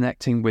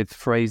connecting with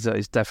Fraser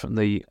is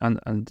definitely,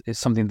 and it's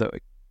something that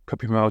could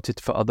be promoted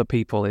for other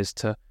people, is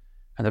to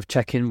kind of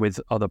check in with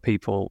other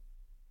people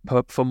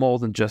for more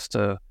than just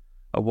a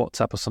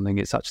WhatsApp or something.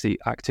 It's actually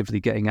actively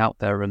getting out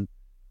there and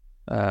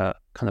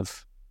kind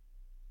of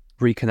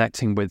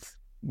reconnecting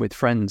with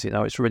friends.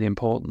 It's really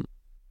important.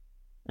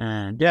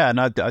 And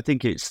I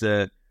think it's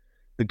the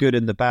good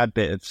and the bad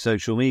bit of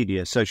social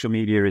media. Social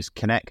media has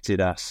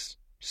connected us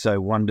so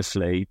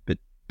wonderfully, but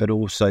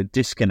also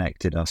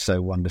disconnected us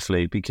so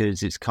wonderfully,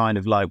 because it's kind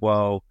of like,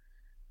 well,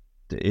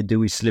 do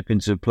we slip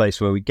into a place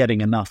where we're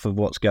getting enough of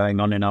what's going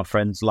on in our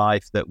friend's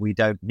life that we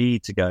don't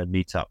need to go and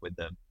meet up with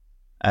them?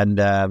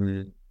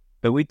 And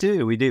but we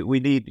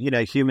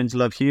need, humans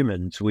love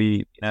humans.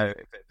 If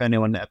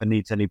anyone ever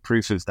needs any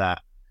proof of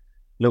that,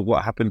 look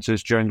what happened to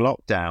us during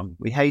lockdown.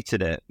 We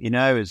hated it,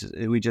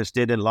 we just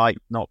didn't like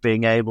not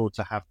being able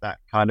to have that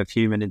kind of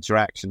human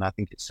interaction. I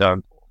think it's so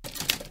important.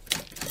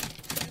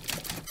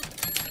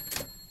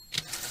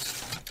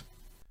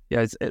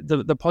 Yeah,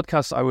 the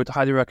podcast, I would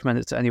highly recommend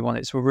it to anyone.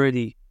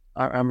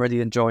 I'm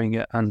really enjoying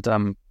it, and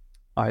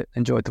I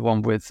enjoyed the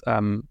one with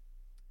the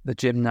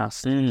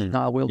gymnast,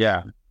 Niall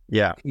Wilson.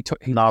 Yeah,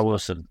 Niall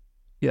Wilson.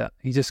 Yeah,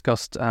 he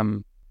discussed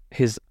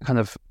his kind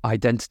of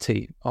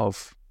identity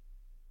of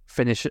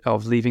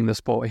leaving the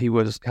sport. He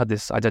had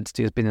this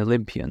identity as being an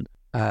Olympian.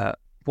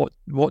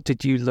 What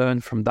did you learn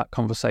from that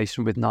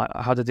conversation with Niall?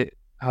 How did it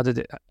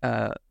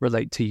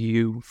relate to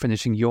you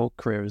finishing your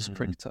career as a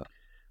cricketer?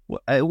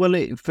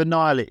 For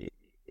Niall,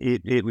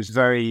 it was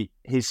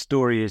his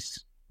story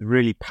is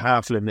really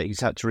powerful in that he's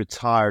had to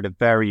retire at a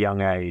very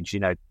young age,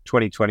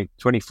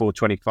 24,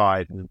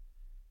 25, and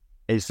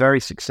is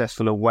very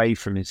successful away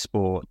from his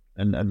sport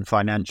and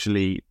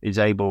financially is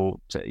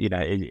able to,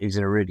 is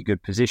in a really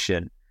good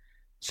position.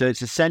 So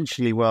it's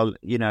essentially,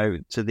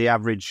 to the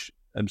average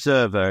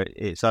observer,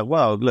 it's like,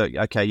 well, look,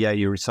 okay, yeah,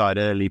 you retired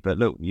early, but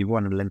look, you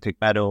won an Olympic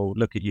medal.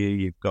 Look at you,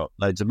 you've got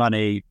loads of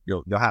money,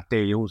 you're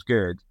happy, all's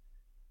good.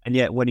 And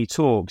yet when he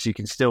talks, you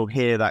can still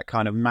hear that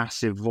kind of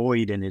massive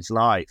void in his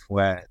life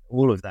where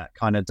all of that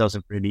kind of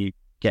doesn't really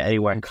get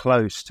anywhere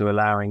close to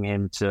allowing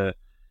him to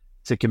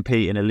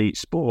compete in elite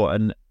sport.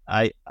 And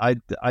it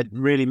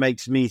really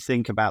makes me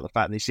think about the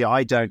fact that,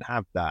 I don't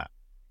have that.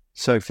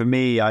 So for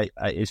me,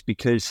 it's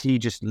because he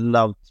just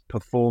loved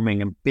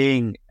performing and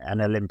being an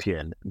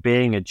Olympian,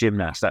 being a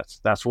gymnast.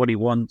 That's what he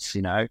wants,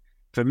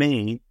 For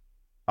me,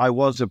 I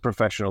was a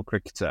professional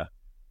cricketer.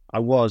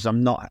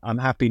 I'm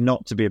happy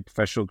not to be a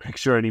professional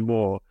cricketer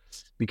anymore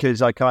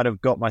because I kind of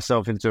got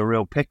myself into a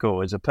real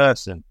pickle as a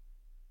person.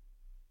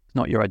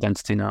 Not your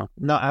identity now.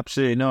 No,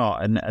 absolutely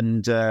not.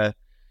 And the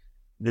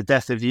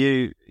death of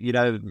you,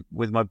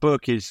 with my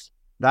book it's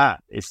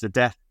the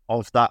death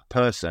of that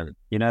person.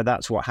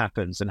 That's what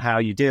happens, and how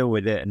you deal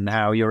with it and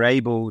how you're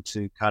able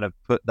to kind of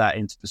put that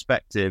into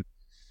perspective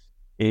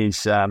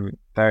is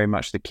very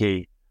much the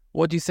key.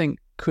 What do you think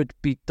could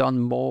be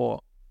done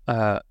more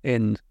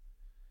in...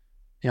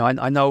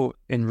 I know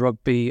in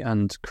rugby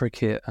and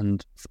cricket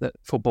and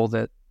football,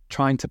 they're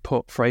trying to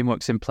put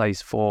frameworks in place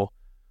for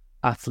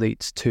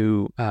athletes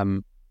to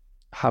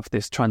have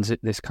this kind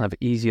of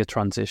easier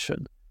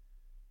transition.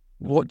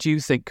 What do you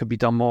think could be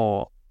done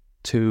more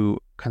to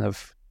kind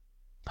of...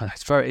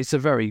 It's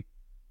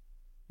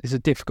a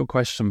difficult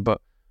question, but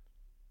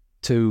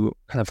to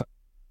kind of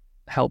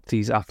help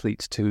these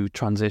athletes to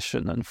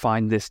transition and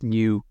find this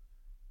new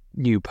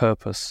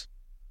purpose?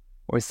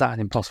 Or is that an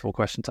impossible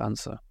question to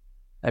answer?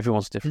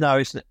 Everyone's different.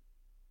 No,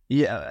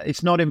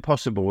 it's not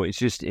impossible.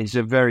 It's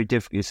a very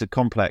difficult, it's a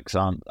complex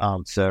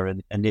answer,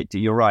 and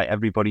you're right.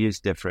 Everybody is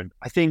different.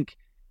 I think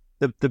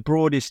the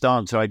broadest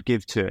answer I'd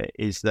give to it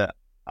is that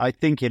I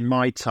think in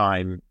my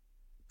time,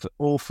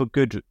 for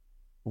good,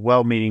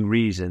 well-meaning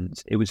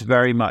reasons, it was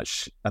very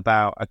much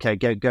about, okay,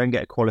 go and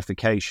get a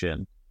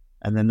qualification,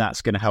 and then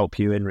that's going to help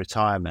you in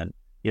retirement.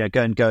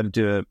 Go and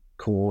do a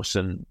course,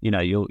 and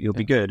you'll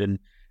be good. And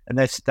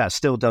that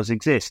still does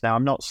exist. Now,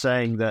 I'm not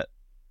saying that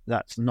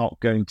that's not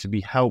going to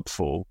be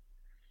helpful,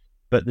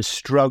 but the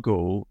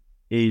struggle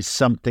is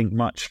something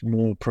much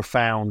more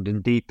profound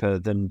and deeper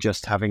than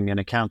just having an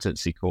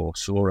accountancy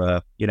course or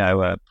a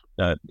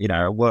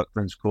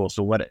workman's course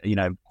or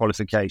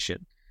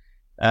qualification.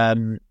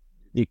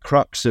 The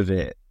crux of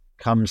it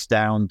comes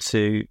down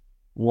to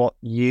what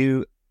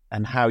you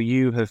and how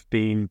you have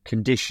been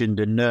conditioned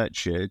and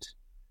nurtured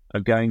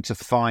are going to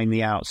find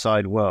the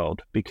outside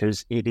world,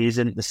 because it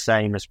isn't the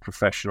same as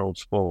professional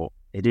sport.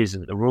 It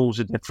isn't. The rules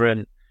are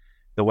different.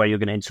 The way you're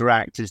going to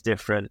interact is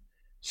different.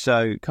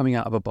 So coming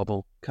out of a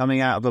bubble,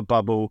 coming out of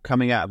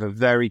a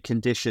very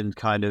conditioned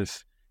kind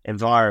of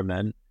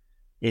environment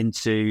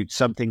into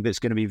something that's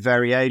going to be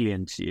very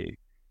alien to you.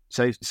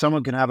 So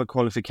someone can have a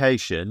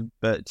qualification,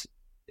 but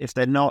if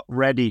they're not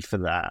ready for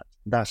that,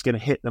 that's going to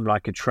hit them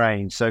like a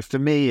train. So for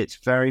me, it's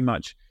very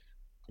much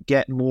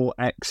get more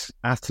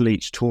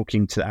ex-athletes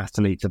talking to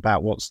athletes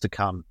about what's to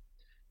come,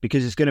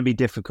 because it's going to be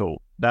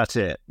difficult. That's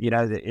it.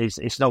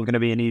 It's not going to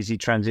be an easy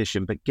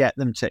transition, but get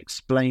them to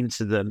explain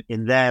to them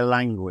in their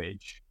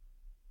language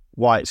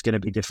why it's going to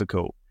be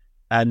difficult.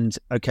 And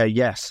okay,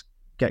 yes,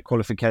 get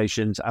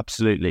qualifications,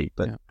 absolutely.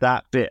 But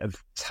that bit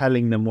of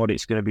telling them what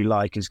it's going to be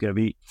like is going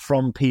to be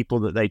from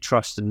people that they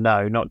trust and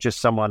know, not just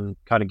someone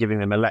kind of giving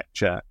them a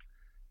lecture.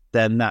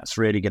 Then that's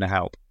really going to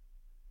help.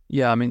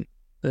 Yeah, I mean,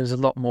 there's a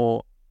lot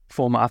more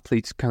former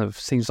athletes kind of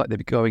seems like they'd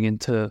be going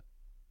into,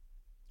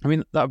 I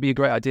mean, that would be a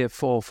great idea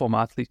for former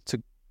athletes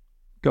to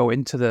go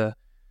into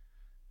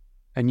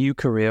a new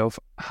career of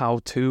how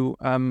to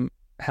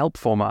help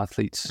former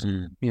athletes,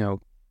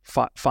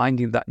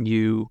 finding that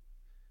new,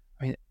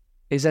 I mean,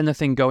 is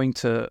anything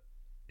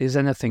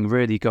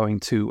really going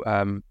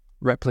to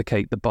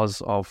replicate the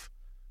buzz of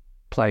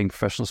playing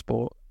professional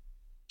sport?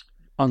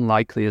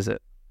 Unlikely, is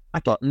it?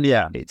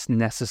 It's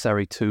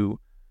necessary to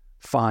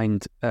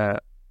find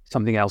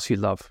something else you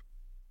love.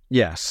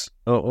 Yes,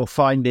 or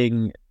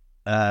finding,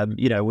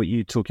 what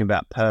you're talking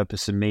about,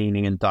 purpose and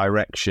meaning and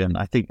direction.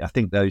 I think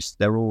those,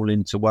 they're all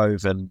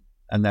interwoven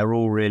and they're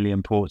all really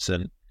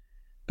important.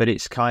 But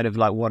it's kind of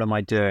like, what am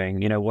I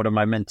doing? What am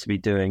I meant to be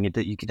doing?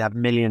 You could have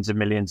millions and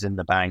millions in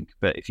the bank,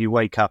 but if you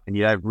wake up and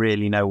you don't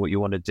really know what you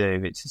want to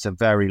do, it's a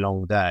very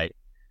long day.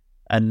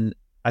 And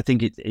I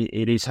think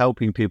it is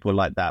helping people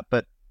like that.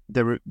 But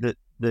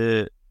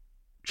the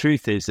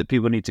truth is that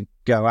people need to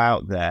go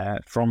out there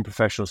from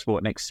professional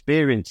sport and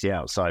experience the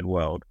outside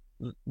world,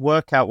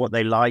 work out what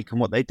they like and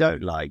what they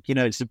don't like.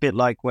 It's a bit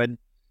like when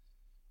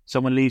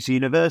someone leaves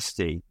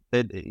university,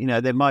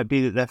 there might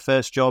be that their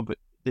first job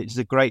is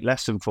a great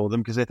lesson for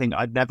them because they think,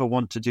 I'd never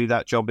want to do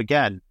that job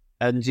again.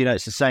 And,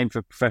 it's the same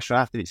for professional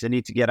athletes. They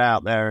need to get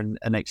out there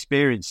and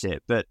experience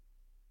it. But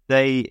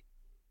they,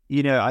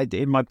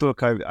 in my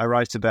book, I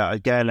write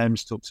about, Gail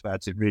Ems talks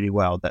about it really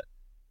well,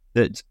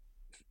 that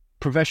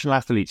professional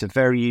athletes are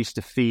very used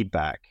to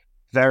feedback.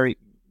 Very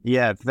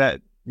used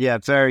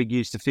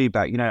to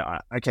feedback.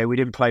 Okay, we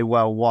didn't play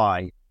well.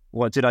 Why?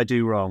 What did I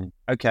do wrong?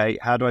 Okay,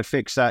 how do I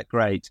fix that?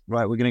 Great.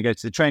 Right, we're going to go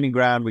to the training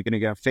ground. We're going to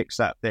go and fix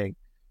that thing.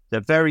 They're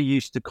very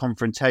used to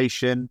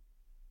confrontation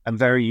and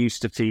very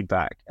used to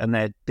feedback, and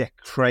they're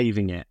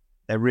craving it.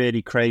 They're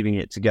really craving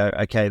it to go,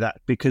 okay,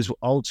 because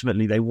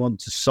ultimately they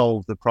want to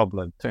solve the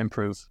problem. To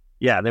improve.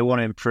 Yeah, they want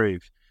to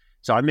improve.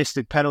 So I missed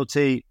a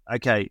penalty.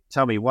 Okay,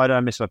 tell me, why did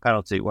I miss my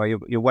penalty? Well,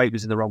 your weight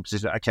was in the wrong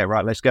position. Okay,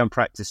 right, let's go and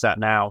practice that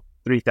now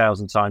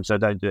 3,000 times so I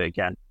don't do it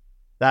again.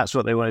 That's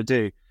what they want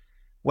to do.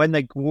 When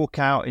they walk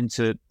out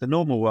into the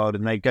normal world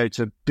and they go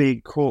to a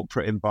big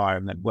corporate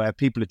environment where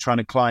people are trying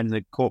to climb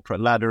the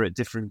corporate ladder at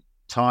different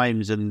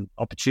times and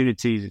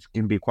opportunities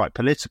can be quite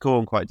political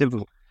and quite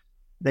difficult,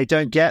 they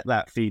don't get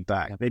that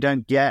feedback. They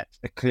don't get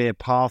a clear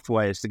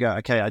pathway as to go,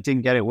 okay, I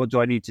didn't get it. What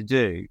do I need to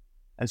do?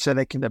 And so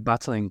they're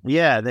battling.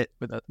 Yeah,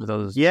 with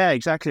others. Yeah,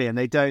 exactly. And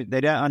they don't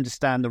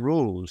understand the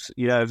rules.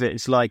 If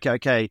it's like,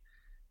 okay,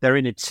 they're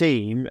in a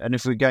team, and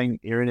if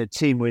you're in a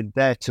team, we're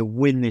there to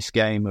win this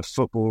game of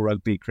football,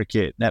 rugby,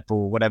 cricket,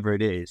 netball, whatever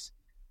it is.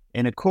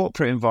 In a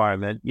corporate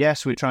environment,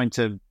 yes, we're trying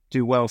to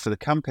do well for the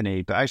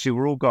company, but actually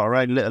we've all got our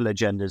own little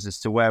agendas as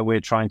to where we're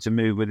trying to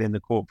move within the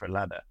corporate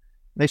ladder.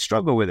 They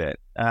struggle with it.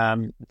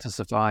 To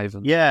survive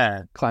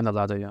and climb the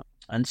ladder, yeah.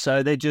 And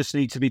so they just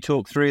need to be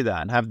talked through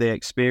that and have the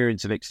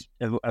experience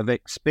of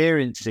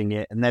experiencing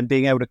it, and then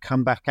being able to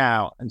come back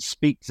out and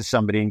speak to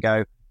somebody and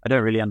go, I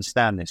don't really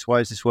understand this.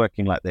 Why is this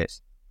working like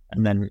this?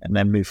 And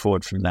then move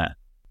forward from there.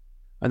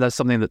 And that's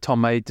something that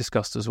Tom May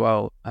discussed as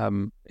well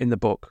in the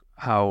book,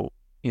 how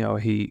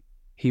he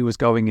was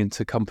going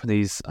into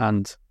companies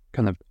and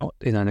kind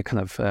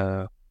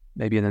of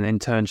maybe in an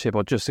internship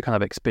or just a kind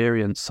of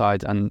experience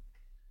side, and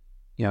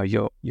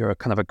you're a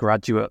kind of a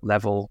graduate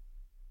level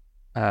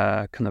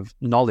kind of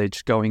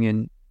knowledge going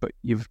in, but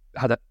you've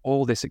had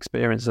all this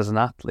experience as an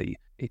athlete.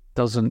 It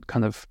doesn't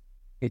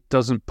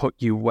put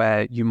you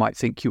where you might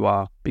think you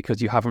are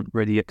because you haven't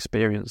really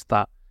experienced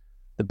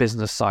the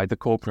business side, the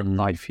corporate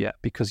life yet,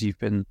 because you've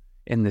been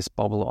in this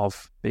bubble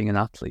of being an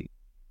athlete.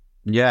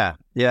 Yeah.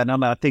 No,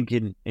 I think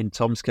in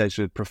Tom's case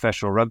with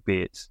professional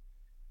rugby, it's,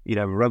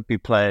 rugby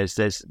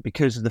players,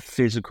 because of the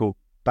physical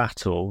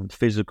battle and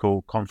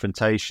physical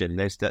confrontation,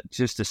 there's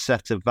just a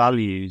set of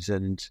values,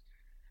 and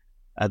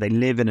they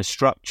live in a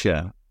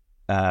structure,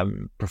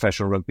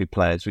 professional rugby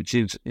players, which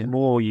is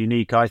more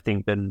unique, I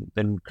think,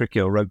 than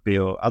cricket or rugby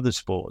or other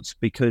sports,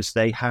 because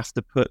they have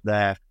to put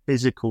their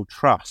physical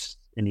trust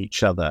in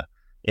each other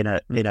in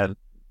a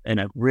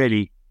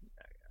really,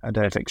 I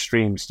don't know if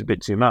extreme's a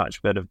bit too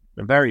much, but a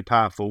very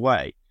powerful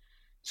way.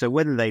 So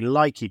whether they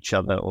like each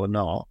other or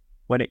not,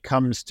 when it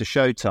comes to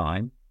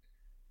showtime,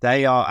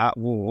 they are at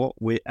war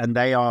and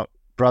they are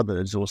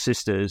brothers or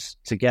sisters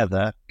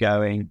together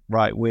going,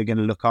 right, we're going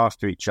to look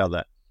after each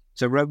other.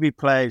 So rugby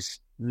players,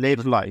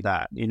 live like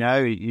that.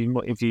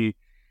 If you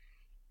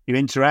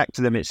interact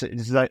with them, it's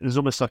like, there's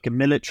almost like a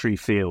military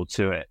feel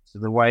to it. So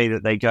the way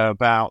that they go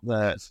about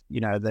them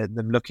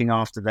looking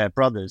after their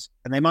brothers,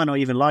 and they might not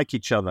even like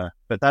each other,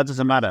 but that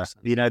doesn't matter.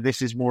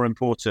 This is more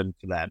important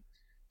for them.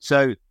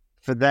 So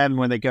for them,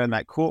 when they go in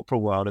that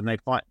corporate world and they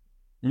find,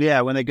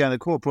 when they go in the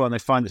corporate world and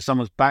they find that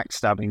someone's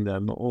backstabbing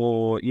them,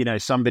 or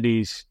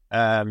somebody's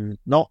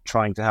not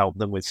trying to help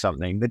them with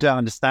something, they don't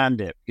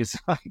understand it, because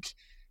like,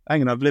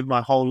 hang on, I've lived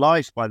my whole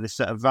life by this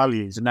set of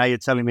values, and now you're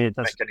telling me it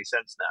doesn't make any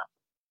sense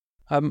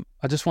now.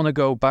 I just want to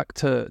go back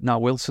to now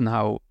Wilson,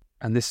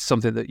 and this is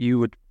something that you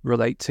would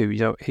relate to.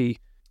 He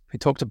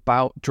talked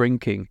about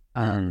drinking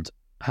and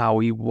how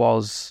he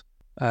was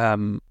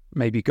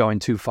maybe going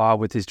too far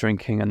with his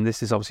drinking, and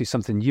this is obviously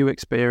something you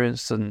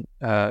experienced, and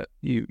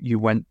you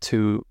went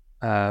to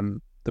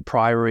the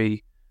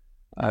Priory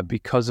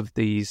because of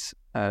these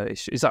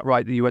issues. Is that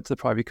right? That you went to the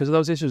Priory because of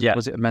those issues? Yeah.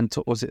 Was it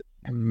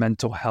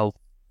mental health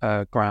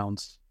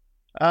grounds?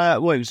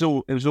 Well, it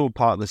was all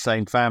part of the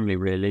same family,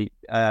 really.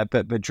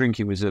 But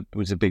drinking was a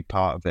big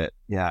part of it.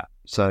 Yeah.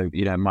 So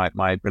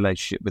my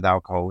relationship with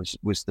alcohol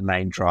was the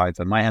main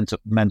driver. My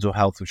mental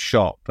health was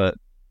shot, but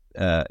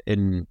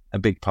in a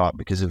big part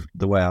because of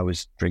the way I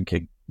was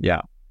drinking.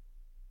 Yeah.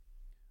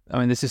 I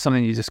mean, this is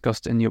something you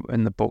discussed in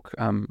the book.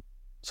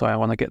 Sorry, I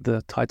want to get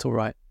the title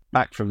right.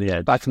 Back from the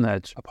Edge. Back from the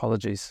Edge.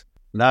 Apologies.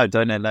 No,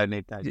 don't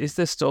need that. Is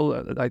there still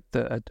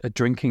a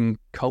drinking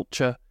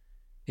culture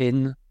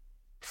in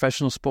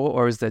professional sport,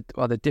 or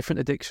are there different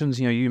addictions?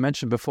 You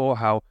mentioned before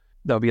how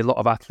there'll be a lot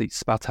of athletes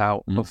spat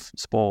out of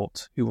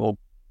sport who will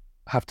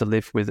have to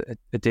live with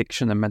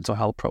addiction and mental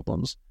health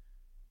problems.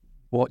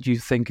 What do you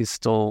think is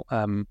still,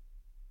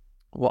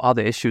 what are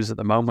the issues at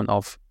the moment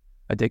of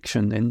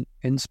addiction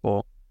in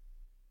sport?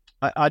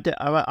 I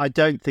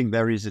don't think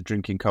there is a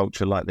drinking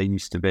culture like there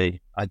used to be.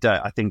 I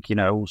think,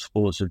 all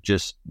sports have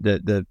just,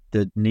 the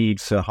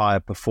need for higher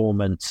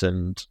performance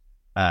and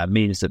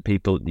means that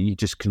you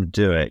just couldn't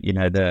do it.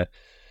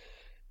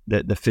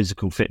 The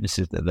physical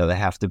fitnesses that they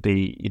have to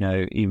be,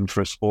 even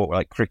for a sport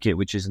like cricket,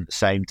 which isn't the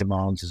same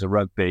demands as a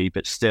rugby,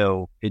 but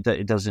still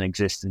it doesn't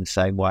exist in the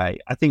same way.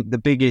 I think the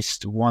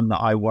biggest one that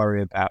I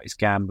worry about is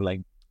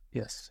gambling.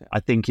 Yes. Yeah.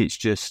 I think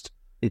it's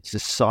a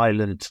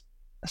silent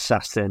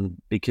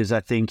assassin, because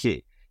I think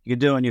you can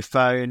do it on your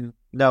phone,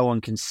 no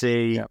one can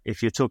see. Yeah.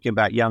 If you're talking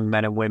about young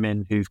men and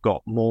women who've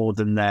got more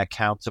than their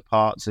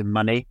counterparts in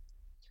money,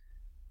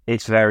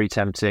 it's very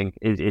tempting.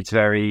 It's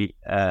very,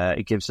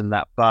 it gives them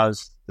that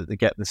buzz, that they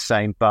get the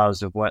same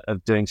buzz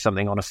of doing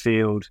something on a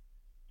field.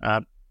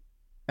 And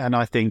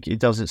I think it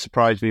doesn't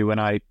surprise me when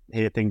I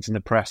hear things in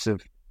the press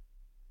of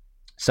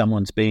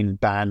someone's been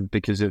banned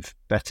because of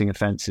betting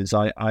offences.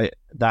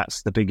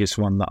 That's the biggest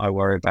one that I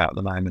worry about at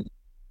the moment.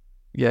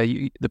 Yeah,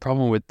 the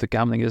problem with the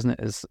gambling, isn't it,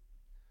 is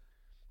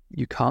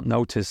you can't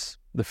notice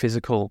the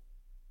physical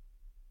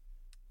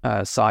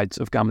sides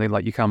of gambling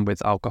like you can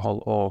with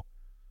alcohol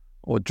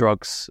or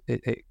drugs.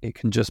 It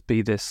can just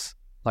be this,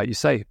 like you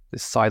say,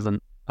 this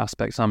silent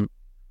aspect. I'm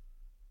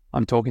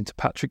talking to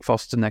Patrick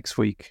Foster next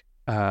week,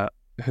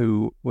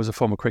 who was a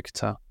former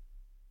cricketer.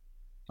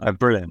 Oh,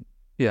 brilliant.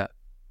 Yeah.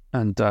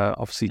 And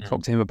obviously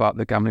talk to him about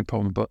the gambling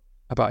problem, but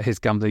about his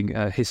gambling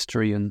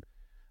history and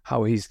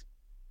how he's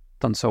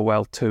done so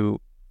well to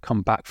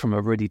come back from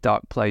a really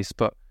dark place.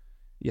 But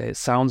yeah, it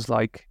sounds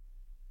like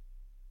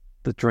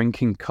the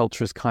drinking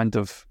culture has kind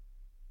of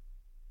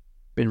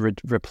been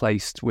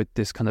replaced with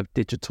this kind of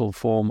digital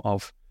form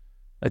of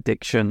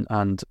addiction,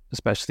 and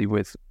especially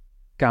with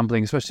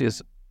gambling, especially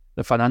as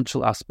the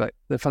financial aspect,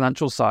 the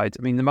financial side.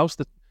 I mean, most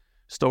of the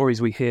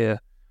stories we hear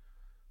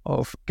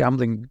of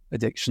gambling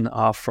addiction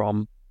are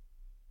from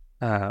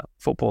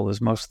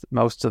footballers.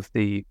 Most of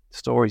the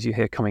stories you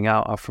hear coming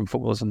out are from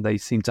footballers, and they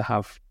seem to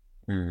have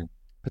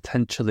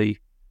potentially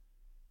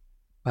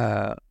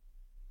higher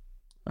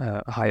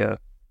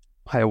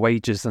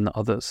wages than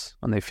others,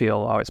 and they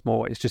feel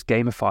it's just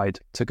gamified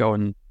to go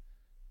and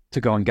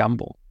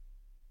gamble.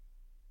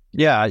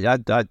 Yeah,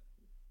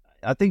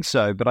 I think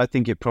so, but I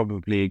think it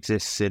probably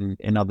exists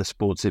in other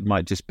sports. It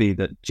might just be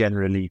that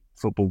generally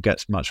football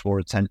gets much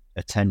more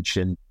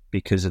attention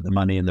because of the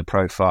money and the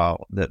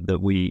profile that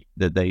we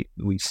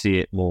see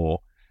it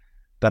more.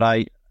 But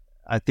I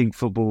think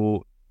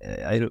football,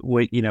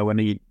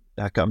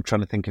 I'm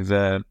trying to think of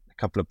a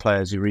couple of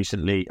players who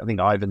recently, I think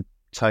Ivan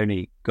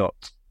Toney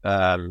got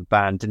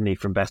banned, didn't he,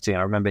 from betting?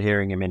 I remember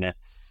hearing him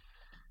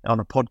on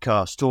a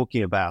podcast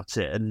talking about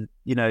it, and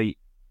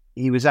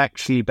he was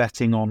actually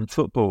betting on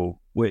football,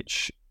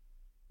 which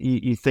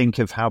you think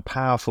of how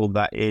powerful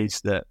that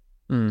is, that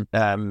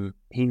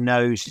he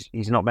knows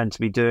he's not meant to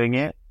be doing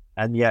it,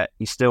 and yet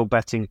he's still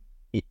betting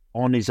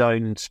on his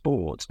own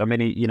sport. I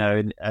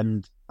mean,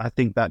 and I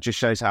think that just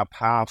shows how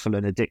powerful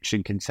an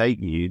addiction can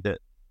take you, that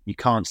you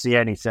can't see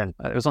anything.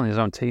 It was on his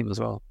own team as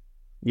well.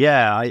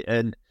 Yeah,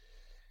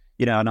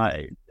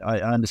 I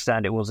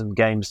understand it wasn't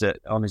games that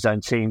on his own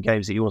team,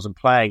 games that he wasn't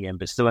playing in,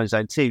 but still on his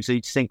own team. So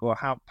you just think, well,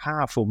 how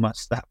powerful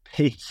must that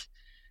be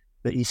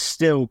that he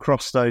still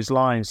crossed those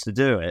lines to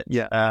do it?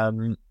 Yeah.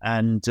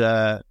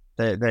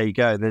 there you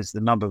go. There's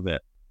the nub of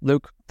it.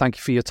 Luke, thank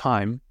you for your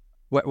time.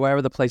 Where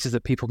are the places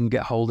that people can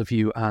get hold of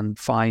you and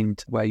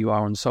find where you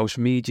are on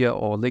social media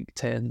or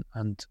LinkedIn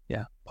and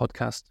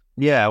podcast?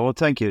 Yeah, well,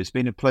 thank you. It's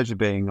been a pleasure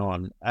being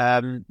on.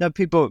 No,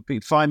 people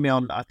find me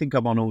on, I think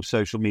I'm on all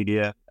social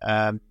media.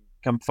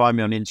 Come find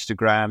me on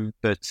Instagram,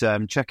 but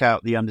check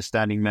out the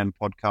Understanding Men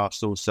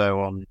podcast also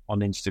on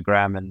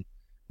Instagram, and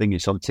I think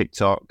it's on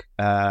TikTok.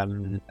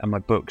 And my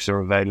books are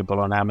available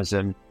on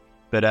Amazon.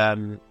 But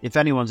if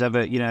anyone's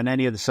ever, in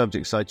any of the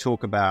subjects I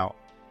talk about,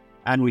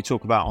 and we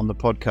talk about on the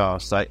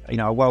podcast,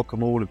 I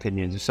welcome all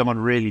opinions. If someone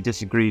really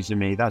disagrees with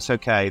me, that's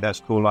okay.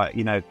 That's cool.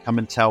 Come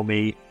and tell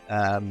me.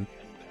 And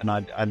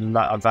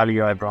I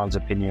value everyone's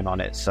opinion on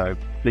it. So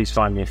please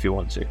find me if you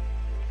want to.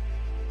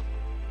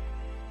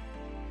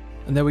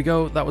 And there we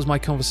go. That was my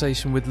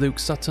conversation with Luke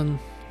Sutton.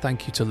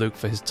 Thank you to Luke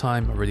for his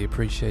time. I really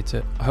appreciate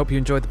it. I hope you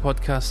enjoyed the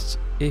podcast.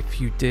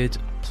 If you did,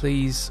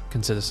 please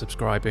consider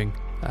subscribing.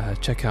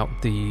 Check out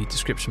the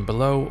description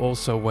below,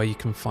 also where you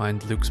can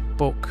find Luke's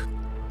book,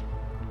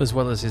 as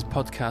well as his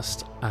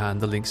podcast and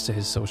the links to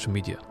his social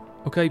media.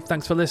 Okay,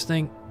 thanks for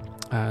listening,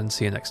 and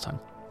see you next time.